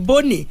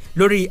Misiboni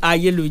lórí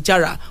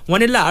ayélujára wọ́n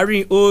ní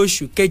láàárín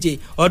oṣù keje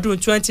ọdún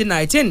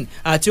 2019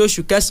 àti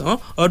oṣù kẹsàn-án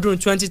ọdún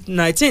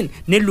 2019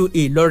 nílùú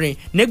Ìlọrin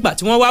nígbà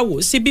tí wọ́n wá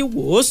wò síbí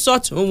wò ó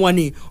sọ̀tún wọn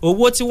ni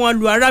owó tí wọ́n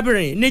lu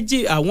arábìnrin níjì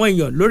àwọn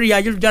èèyàn lórí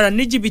ayélujára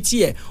ní jìbìtì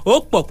ẹ̀ ó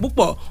pọ̀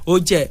púpọ̀ ó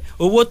jẹ́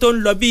owó tó ń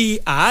lọ bíi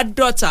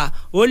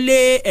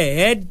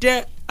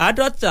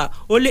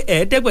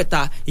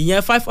 550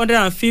 ìyẹn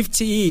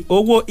 550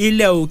 owó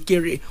ilẹ̀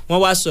òkèrè wọ́n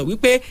wá sọ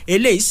wípé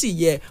eléyìí sì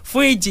yẹ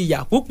fún ìjìyà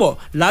púpọ̀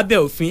lábẹ́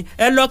òfin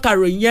ẹ lọ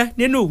kàròyìn yẹn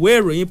nínú ìwé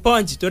ìròyìn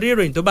Punch torí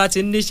ìròyìn tó bá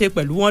ti ní ṣe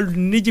pẹ̀lú wọn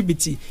ní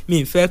jìbìtì mi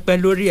ì fẹ́ pẹ́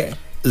lórí ẹ̀.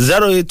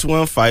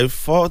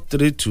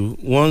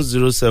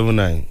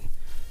 08154321079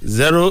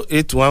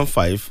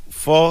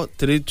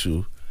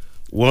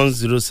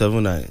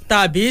 08154321079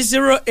 tàbí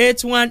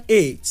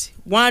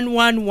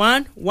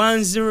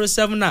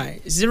 0818-111-1079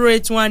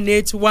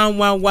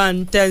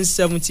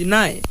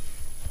 0818-111-1079.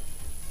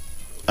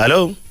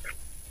 Hello.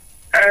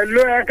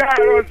 Hello, ẹ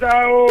káàárọ̀ sá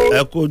o.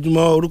 Ẹ kú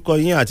ojúmọ́ orúkọ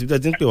yín àti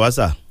tẹ́tí ń pè wá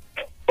sà.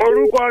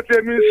 Orúkọ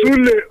tèmi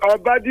Súlè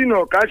Ọbádìnà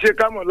káṣe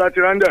kámọ̀ láti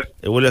Randa.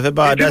 Èwo lẹ fẹ́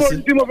bá wa dá sí?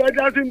 Tí mo fẹ́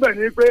dá sí bẹ̀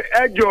ni pé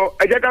ẹ jọ̀ọ́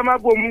ẹ jẹ́ ká má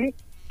bomú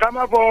ká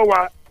má fọwọ́ wà.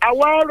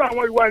 Àwa ọ̀rọ̀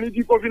àwọn ìwà ní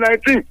ti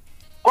COVID-19.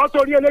 Kọ́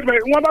torí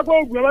ẹlẹ́gbẹ̀ẹ́ wọ́n bá gbọ́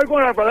ògùn ẹ̀ wọ́n kọ́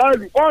ra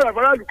fàlàlù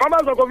kọ́ má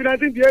sọ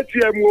COVID-19 di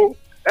ATM o.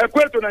 Ẹ̀kú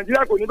ètò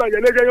Nàìjíríà kò ní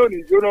bàjẹ́ léṣe yóò ní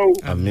jóná o.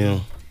 Àmín o.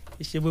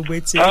 Ìṣe gbogbo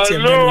ATM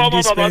ló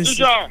dispense.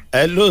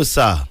 Hello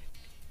sir.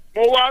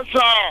 Mo wá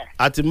sà.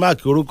 Àti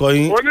máàkì orúkọ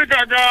yín.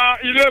 Oníkàkà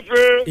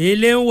Ilé-Ifẹ̀.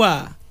 Ilé ń wà.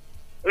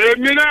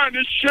 Èmi náà ni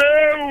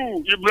Shehu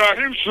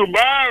Ibrahim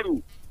Subaru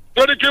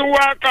tó ní kí n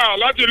wá kà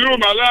láti ìlú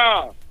Màlá.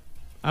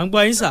 À ń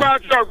gbọ́ yín sà. Nígbà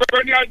tí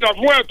ọ̀gbẹ́ ní àjà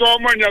fún ẹ̀tọ́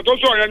ọmọ ènìyàn tó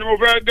sọ yẹn ni mo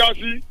fẹ́ dá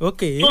sí. Tó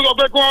sọ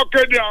pé kí wọ́n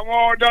kéde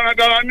àwọn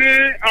darandaran ní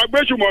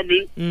agbésùmọ̀mí.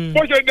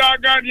 Bó ṣe dá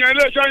gan ni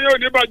iléeṣẹ́ yóò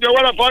ní bàjẹ́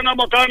wẹ́rẹ́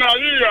fọ́nàmọ́kánná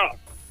yíyà.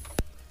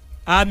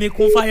 Àmì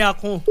kún fáyà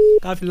kún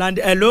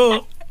káfíńláńdì.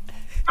 Hello.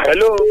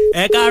 Hello.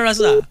 Ẹ káàárọ̀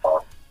sà.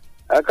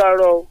 ẹ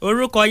káàárọ̀.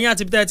 orúkọ yín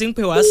àti bí tẹ́ ẹ ti ń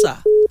pè wá sà.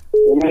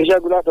 èmi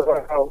Ṣẹ́gun láti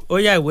ọ̀rọ̀ o. ó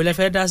yá ìwé lẹ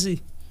fẹ́ dá sí.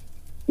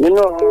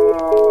 nínú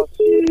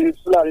tí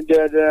Fúlàní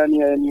dẹ́rẹ́dẹ́rẹ́ ní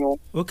ẹni o.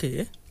 ok.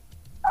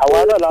 àwa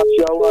náà la fi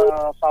ọwọ́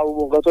fa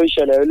gbogbo nǹkan tó ń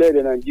ṣẹlẹ̀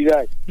orílẹ̀-èdè Nàìjíríà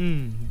yìí.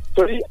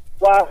 torí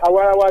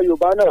àwa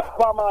Yorùbá náà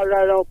wọ́n máa ra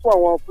ẹran fún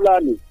àwọn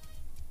Fúlàní.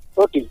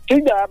 ok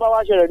tíjà bá wá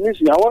ṣẹlẹ̀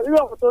nísìnyí àwọn irú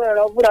àwọn tó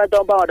ẹran Fúlàní tó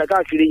ń bá wọn dà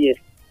káàkiri yẹn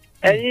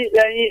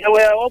ẹ̀yin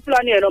àwọn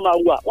Fúlàní ẹ̀ náà máa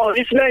wà wọ́n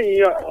rí sílẹ̀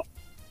yìí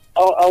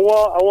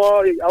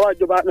àwọn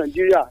ìjọba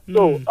Nàìjíríà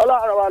tó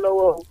Ọlọ́run wa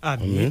lọ́wọ́.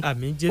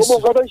 àmín Jésù.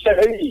 gbogbo nǹkan tó ń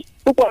ṣẹlẹ̀ yìí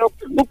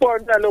púpọ̀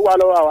náà ló wà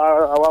lọ́wọ́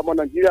àwọn ọmọ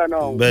Nàìjíríà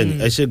náà. bẹ́ẹ̀ni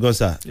ẹ ṣé gan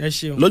sa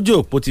lójú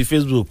òpó ti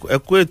Facebook ẹ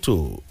kú ètò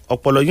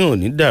ọpọlọ yóò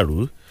ní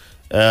dàrú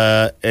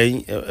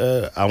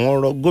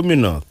àwọn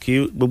gómìnà kí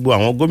gbogbo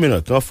àwọn gómìnà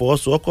kí wọ́n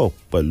fọwọ́sowọ́pọ̀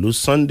pẹ̀lú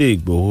Sunday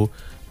Igboho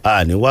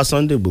àníwá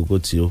Sunday Igboho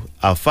tí ó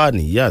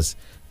àfààní yas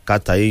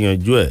kàtàyé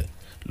yanjú ẹ̀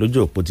lójú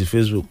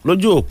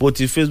òpó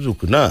ti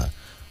Facebook náà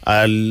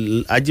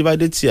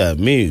Ajíbádé tí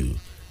àmì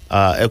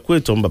ẹkú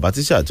ètò bàbá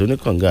tíṣà àti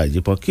oníkànga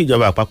àjípọn kí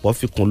ìjọba àpapọ̀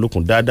fi kún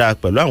lókun dáadáa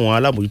pẹ̀lú àwọn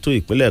alámòjútó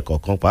ìpínlẹ̀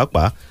kọ̀ọ̀kan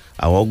pàápàá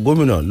àwọn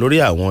gómìnà lórí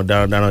àwọn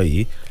darandaran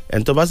yìí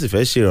ẹni tó bá sì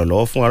fẹ́ ṣe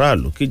ìrànlọ́wọ́ fún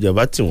aráàlú kí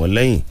ìjọba tì wọ́n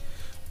lẹ́yìn.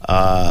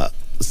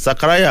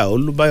 Sakaraya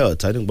Olúbáyọ̀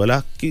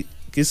Tanígbọ́lá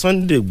kí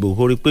Sunday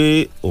Igboho rí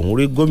pé òun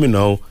rí gómìnà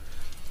o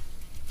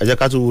ẹ jẹ́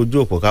ká tún wojú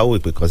òpó káwọ́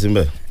ìpè kan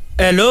síbẹ̀.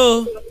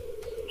 hello.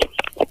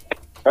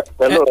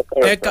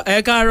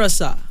 ẹ káàárọ̀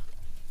sà.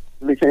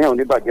 iléeṣẹ́ yẹn ò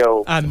ní bàjẹ́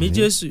o. àmín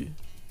Jésù.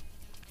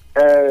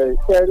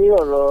 ṣe rí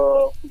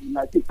ọ̀rọ̀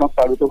COVID-19 kan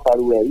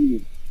pariwo ẹ̀ yìí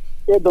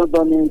ṣé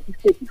dandan ni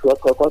stéètì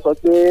kọ̀ọ̀kan sọ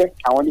pé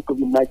àwọn ní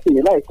COVID-19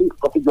 yìí láì sí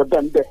ìkọ́fíjọ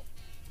bẹ́ẹ̀ níbẹ̀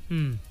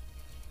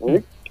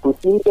kò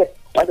sí níbẹ̀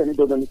láti ní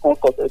dandan ni kàn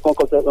sọ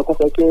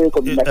pé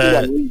COVID-19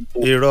 wà ní ìbò.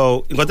 irọ́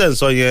nǹkan tẹ̀ ń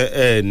sọ yẹn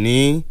ẹ ní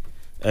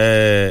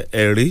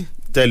ẹ̀rí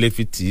tẹ́lẹ̀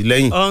fi tì í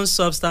lẹ́yìn.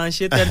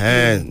 unsubstantiated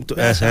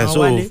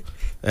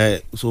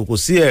so kò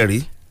sí ẹ̀rí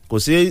kò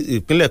sí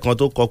ìpínlẹ̀ kan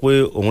tó kọ pé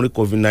òun rí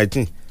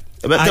COVID-19.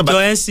 àjọ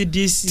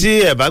NCDC tí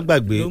ẹ bá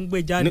gbàgbé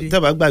tẹ́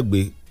bá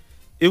gbàgbé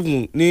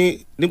even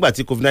nígbà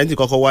tí COVID-19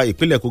 kọ́kọ́ wá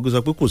ìpínlẹ̀ Kogi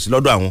sọ pé kò sí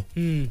lọ́dọ̀ àwọn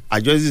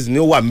àjọ NCDC ni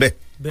ó wà ńbẹ̀.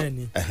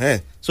 bẹ́ẹ̀ni.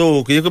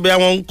 so kì í ṣe pé bí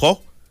wọ́n ń kọ́.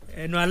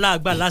 ẹnu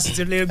aláàgbà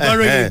lásìtì lè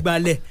gbọ́rọ̀ yìí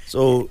gbalẹ̀.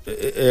 so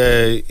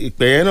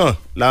ìpè yẹn náà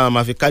làwọn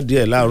máa fi káàdì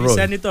ẹ̀ láàárọ̀.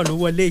 sẹ́nitọ̀ ló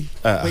wọlé yìí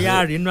bóyá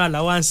àrínú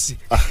àláwáǹsì.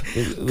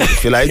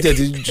 fìlà yìí tẹ̀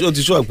ó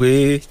ti sọ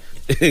pé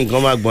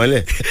nǹkan máa gbọ́n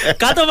lẹ̀.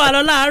 ká tó máa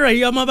lọ láàárọ̀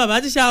yìí ọmọ bàbá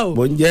tíṣà o.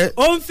 bó ń jẹ́.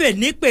 ó ń fè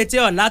ní pété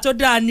ọ̀la tó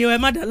dáa ni ẹ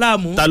má dà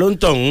láàmú. ta ló ń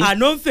tọ̀hún.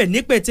 àná ń fè ní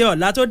pété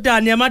ọ̀la tó dáa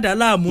ni ẹ má dà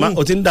láàmú.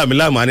 o ti ń dà mí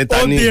láàmú àní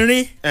ta ni.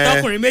 obìnrin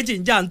tọkùnrin méjì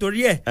ń jà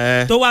nítorí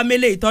ẹ̀ tó wá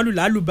mélé ìtọ́lù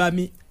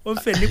lálùbami ó ń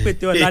fè ní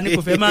pété ọ̀la ni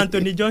kò fẹ́ máa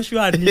Anthony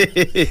Joshua ni.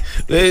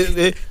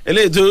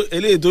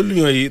 eléyìí tó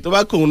lùyàn yìí tó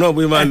bá kóun náà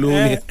bóyá máa lò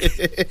ó ni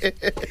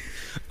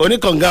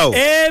oníkànga o.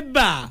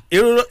 eba.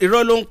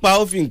 irọ́ ló ń pa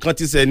ó fi nǹkan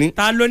ti sẹ́ni.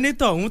 ta ló ní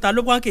tọ̀hún ta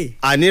ló pọ́nkè.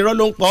 àní irọ́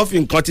ló ń pa ó fi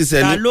nǹkan ti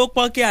sẹ́ni. ta ló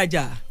pọ́nkè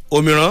àjà.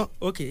 òmìrán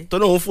tó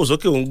náà ń fò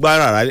sókè òun gbá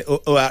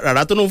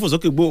rárá tó náà ń fò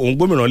sókè òun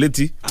gbómìrán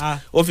létí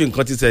ó fi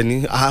nǹkan ti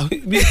sẹ́ni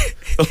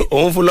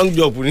òun fún long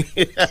jump ni.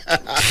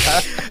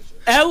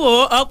 ẹ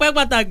wo ọpẹ́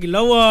pàtàkì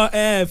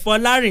lọ́wọ́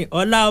Fọlárìn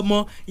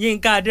Ọláọmọ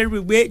Yínká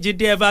Adéríbigbé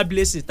Jídé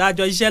Everblessing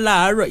tájọ iṣẹ́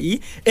láàárọ̀ yìí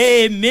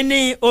èmi ní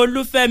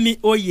Olúfẹ́mi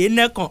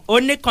Oyènẹ́kan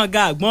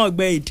oníkànga àgbọ̀n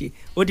ọ̀gbẹ́ èdè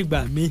ó dìgbà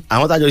mí.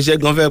 àwọn tájọ iṣẹ́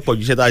gan fẹ́ pọ̀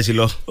ju iṣẹ́ tá a ṣe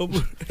lọ. ó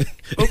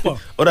pọ̀.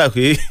 ó dà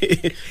pé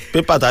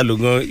pépà tá a lò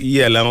gan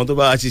iye ẹ̀ làwọn tó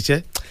bá wa ṣiṣẹ́.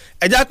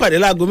 ẹ já pàdé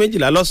láago 12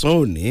 lọ́sàn-án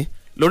òní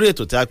lórí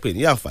ètò tí a pè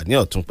ní àǹfààní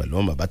ọ̀tún pẹ̀lú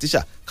ọmọ bàbá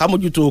tíṣà ká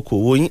mójútó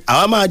okòwò yín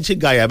àwa máa ṣe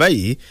gàyà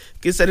báyìí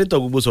kí sẹ́nitọ̀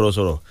gbogbo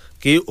sọ̀rọ̀sọ̀rọ̀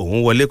kí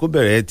òun wọlé kó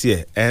bẹ̀rẹ̀ tiẹ̀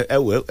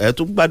ẹ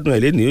tún gbádùn ẹ̀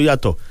lẹ́nu yóò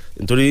yàtọ̀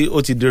nítorí ó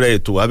ti dira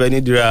ètò abẹ́ ní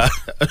dira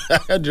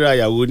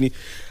ìyàwó ni.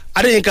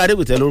 Adéyínká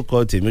Adégbìtẹ́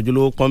lórúkọ tèmi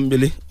ojúlówó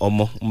pọ́nbélé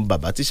ọmọ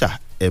bàbá tíṣà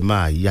ẹ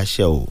máa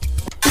yáṣẹ́ o.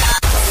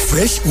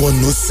 Fresh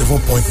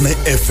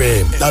 107.9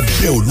 FM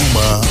lábẹ́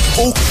Olúmọ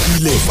ó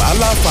kilẹ̀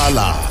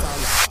fàlàfàlà.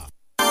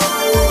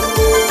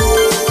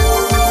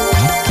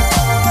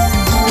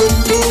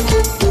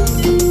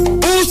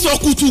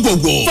 sọkútù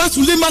gbọ̀ngbọ̀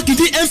Fásulé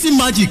Mákindé MC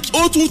Magic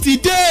ó tún ti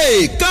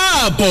dé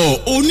káàbọ̀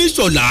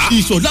oníṣọ̀lá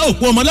ìṣọ̀lá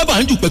òpó ọmọ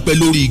alábàájú pẹ̀pẹ̀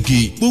lórí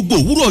igi gbogbo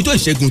òwúrọ̀ ọjọ́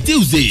ìṣẹ́gun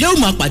Tuesday yóò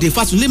máa pàdé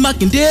Fásulé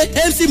Mákindé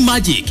MC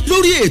Magic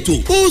lórí ètò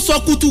ó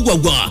sọkútù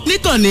gbọ̀ngbọ̀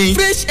níkànnì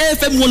Fresh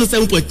FM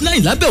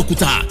 107.9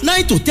 lábẹ́òkúta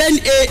 9 to 10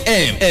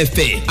 a.m.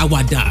 ẹ̀fẹ̀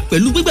àwàdà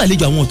pẹ̀lú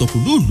gbígbàlejò àwọn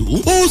ọ̀tọ̀kùlúùlù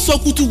ó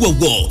sọkútù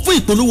gbọ̀ngbọ̀ fún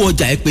ìpolówó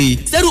ọjà ẹ pè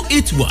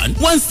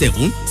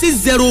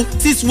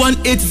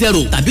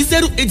 08117606180 tàbí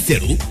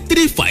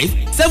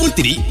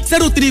 08035730346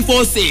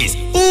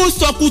 ó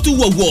sọ kútú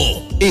wọ̀wọ̀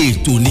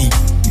ètò ni.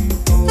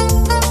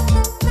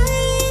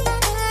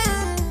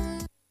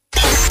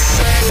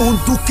 ó ń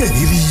dún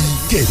kẹ̀rìírí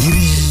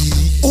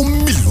ó ń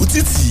mì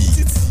lótìtì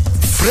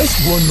Fresh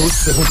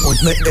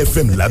 107.9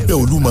 FM lábẹ́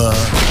Olúmọ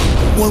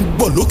wọ́n ń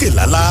gbọ́ lókè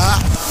lálá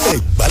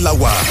Ẹ̀gbá la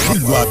wà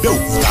nílùú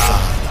Abẹ́òkúta.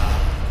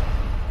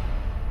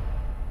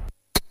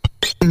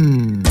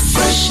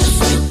 Fresh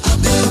FM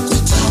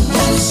Abẹ́òkúta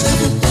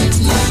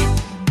 107.9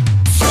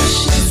 Fresh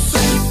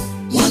FM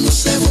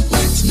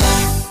 107.9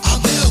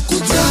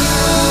 Abẹ́òkúta.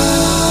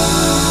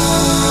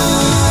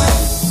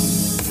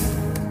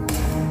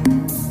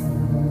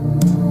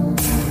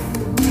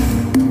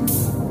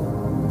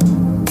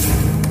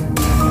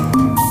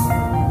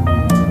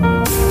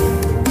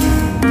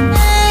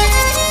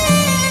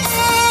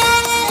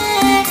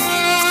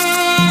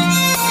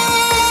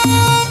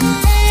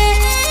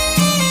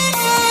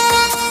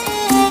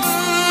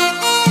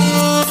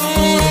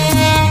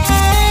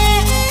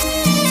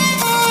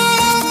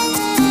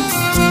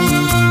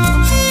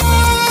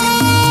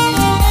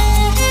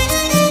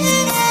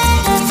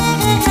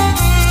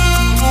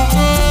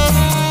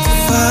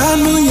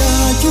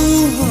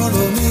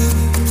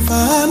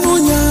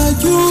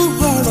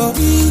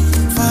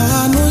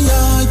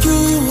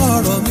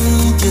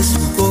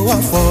 wá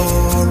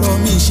fọ̀rọ̀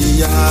mi ṣe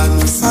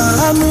yanu sí.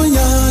 Àánú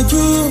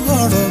yanjú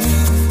ọ̀rọ̀ mi,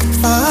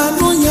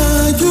 àánú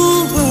yanjú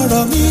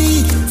ọ̀rọ̀ mi,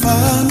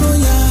 àánú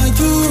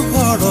yanjú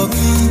ọ̀rọ̀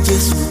mi,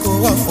 Jésù kó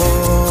wá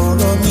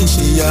fọ̀rọ̀ mi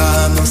ṣe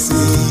yanu sí.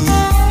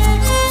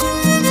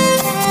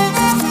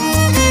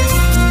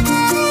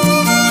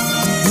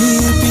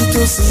 Ibi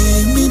tó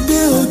sì mí dé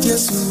o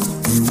Jésù,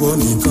 ìwọ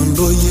nìkan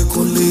ló yẹ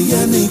kó lè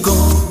yẹ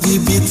nìkan.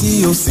 Ibi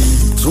tí o sì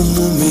tún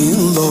mú mi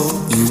ń lọ,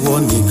 ìwọ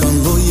nìkan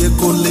ló yẹ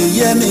kó lè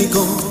yẹ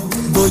nìkan.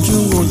 Bójú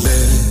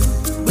olẹ̀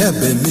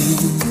bẹ̀bẹ̀ mi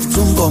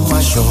túnbọ̀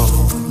máa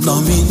ṣọ̀nà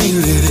mi ní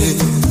rere.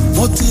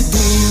 Mo ti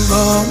di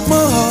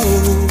ìrọ̀mọ́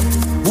o,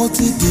 mo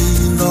ti di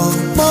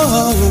ìrọ̀mọ́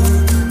o,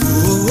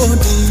 ó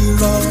di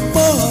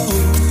ìrọ̀mọ́ o,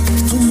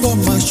 túnbọ̀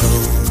máa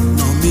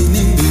ṣọ̀nà mi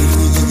ní rere.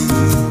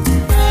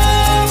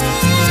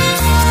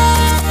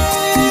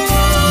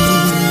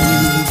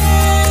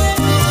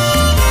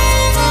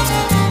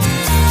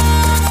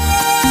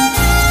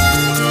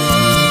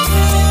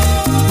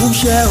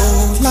 Múṣẹ́ o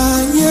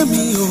láyé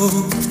mi o,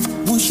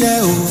 múṣẹ́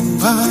o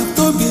wá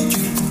tóbi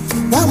jù,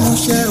 wá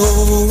múṣẹ́ o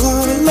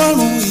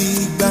Ọlọ́run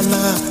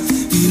ìgbàlà,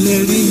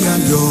 ìlérí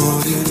ayọ̀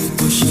rere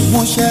tó ṣe.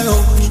 Múṣẹ́ o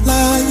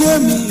láyé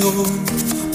mi o,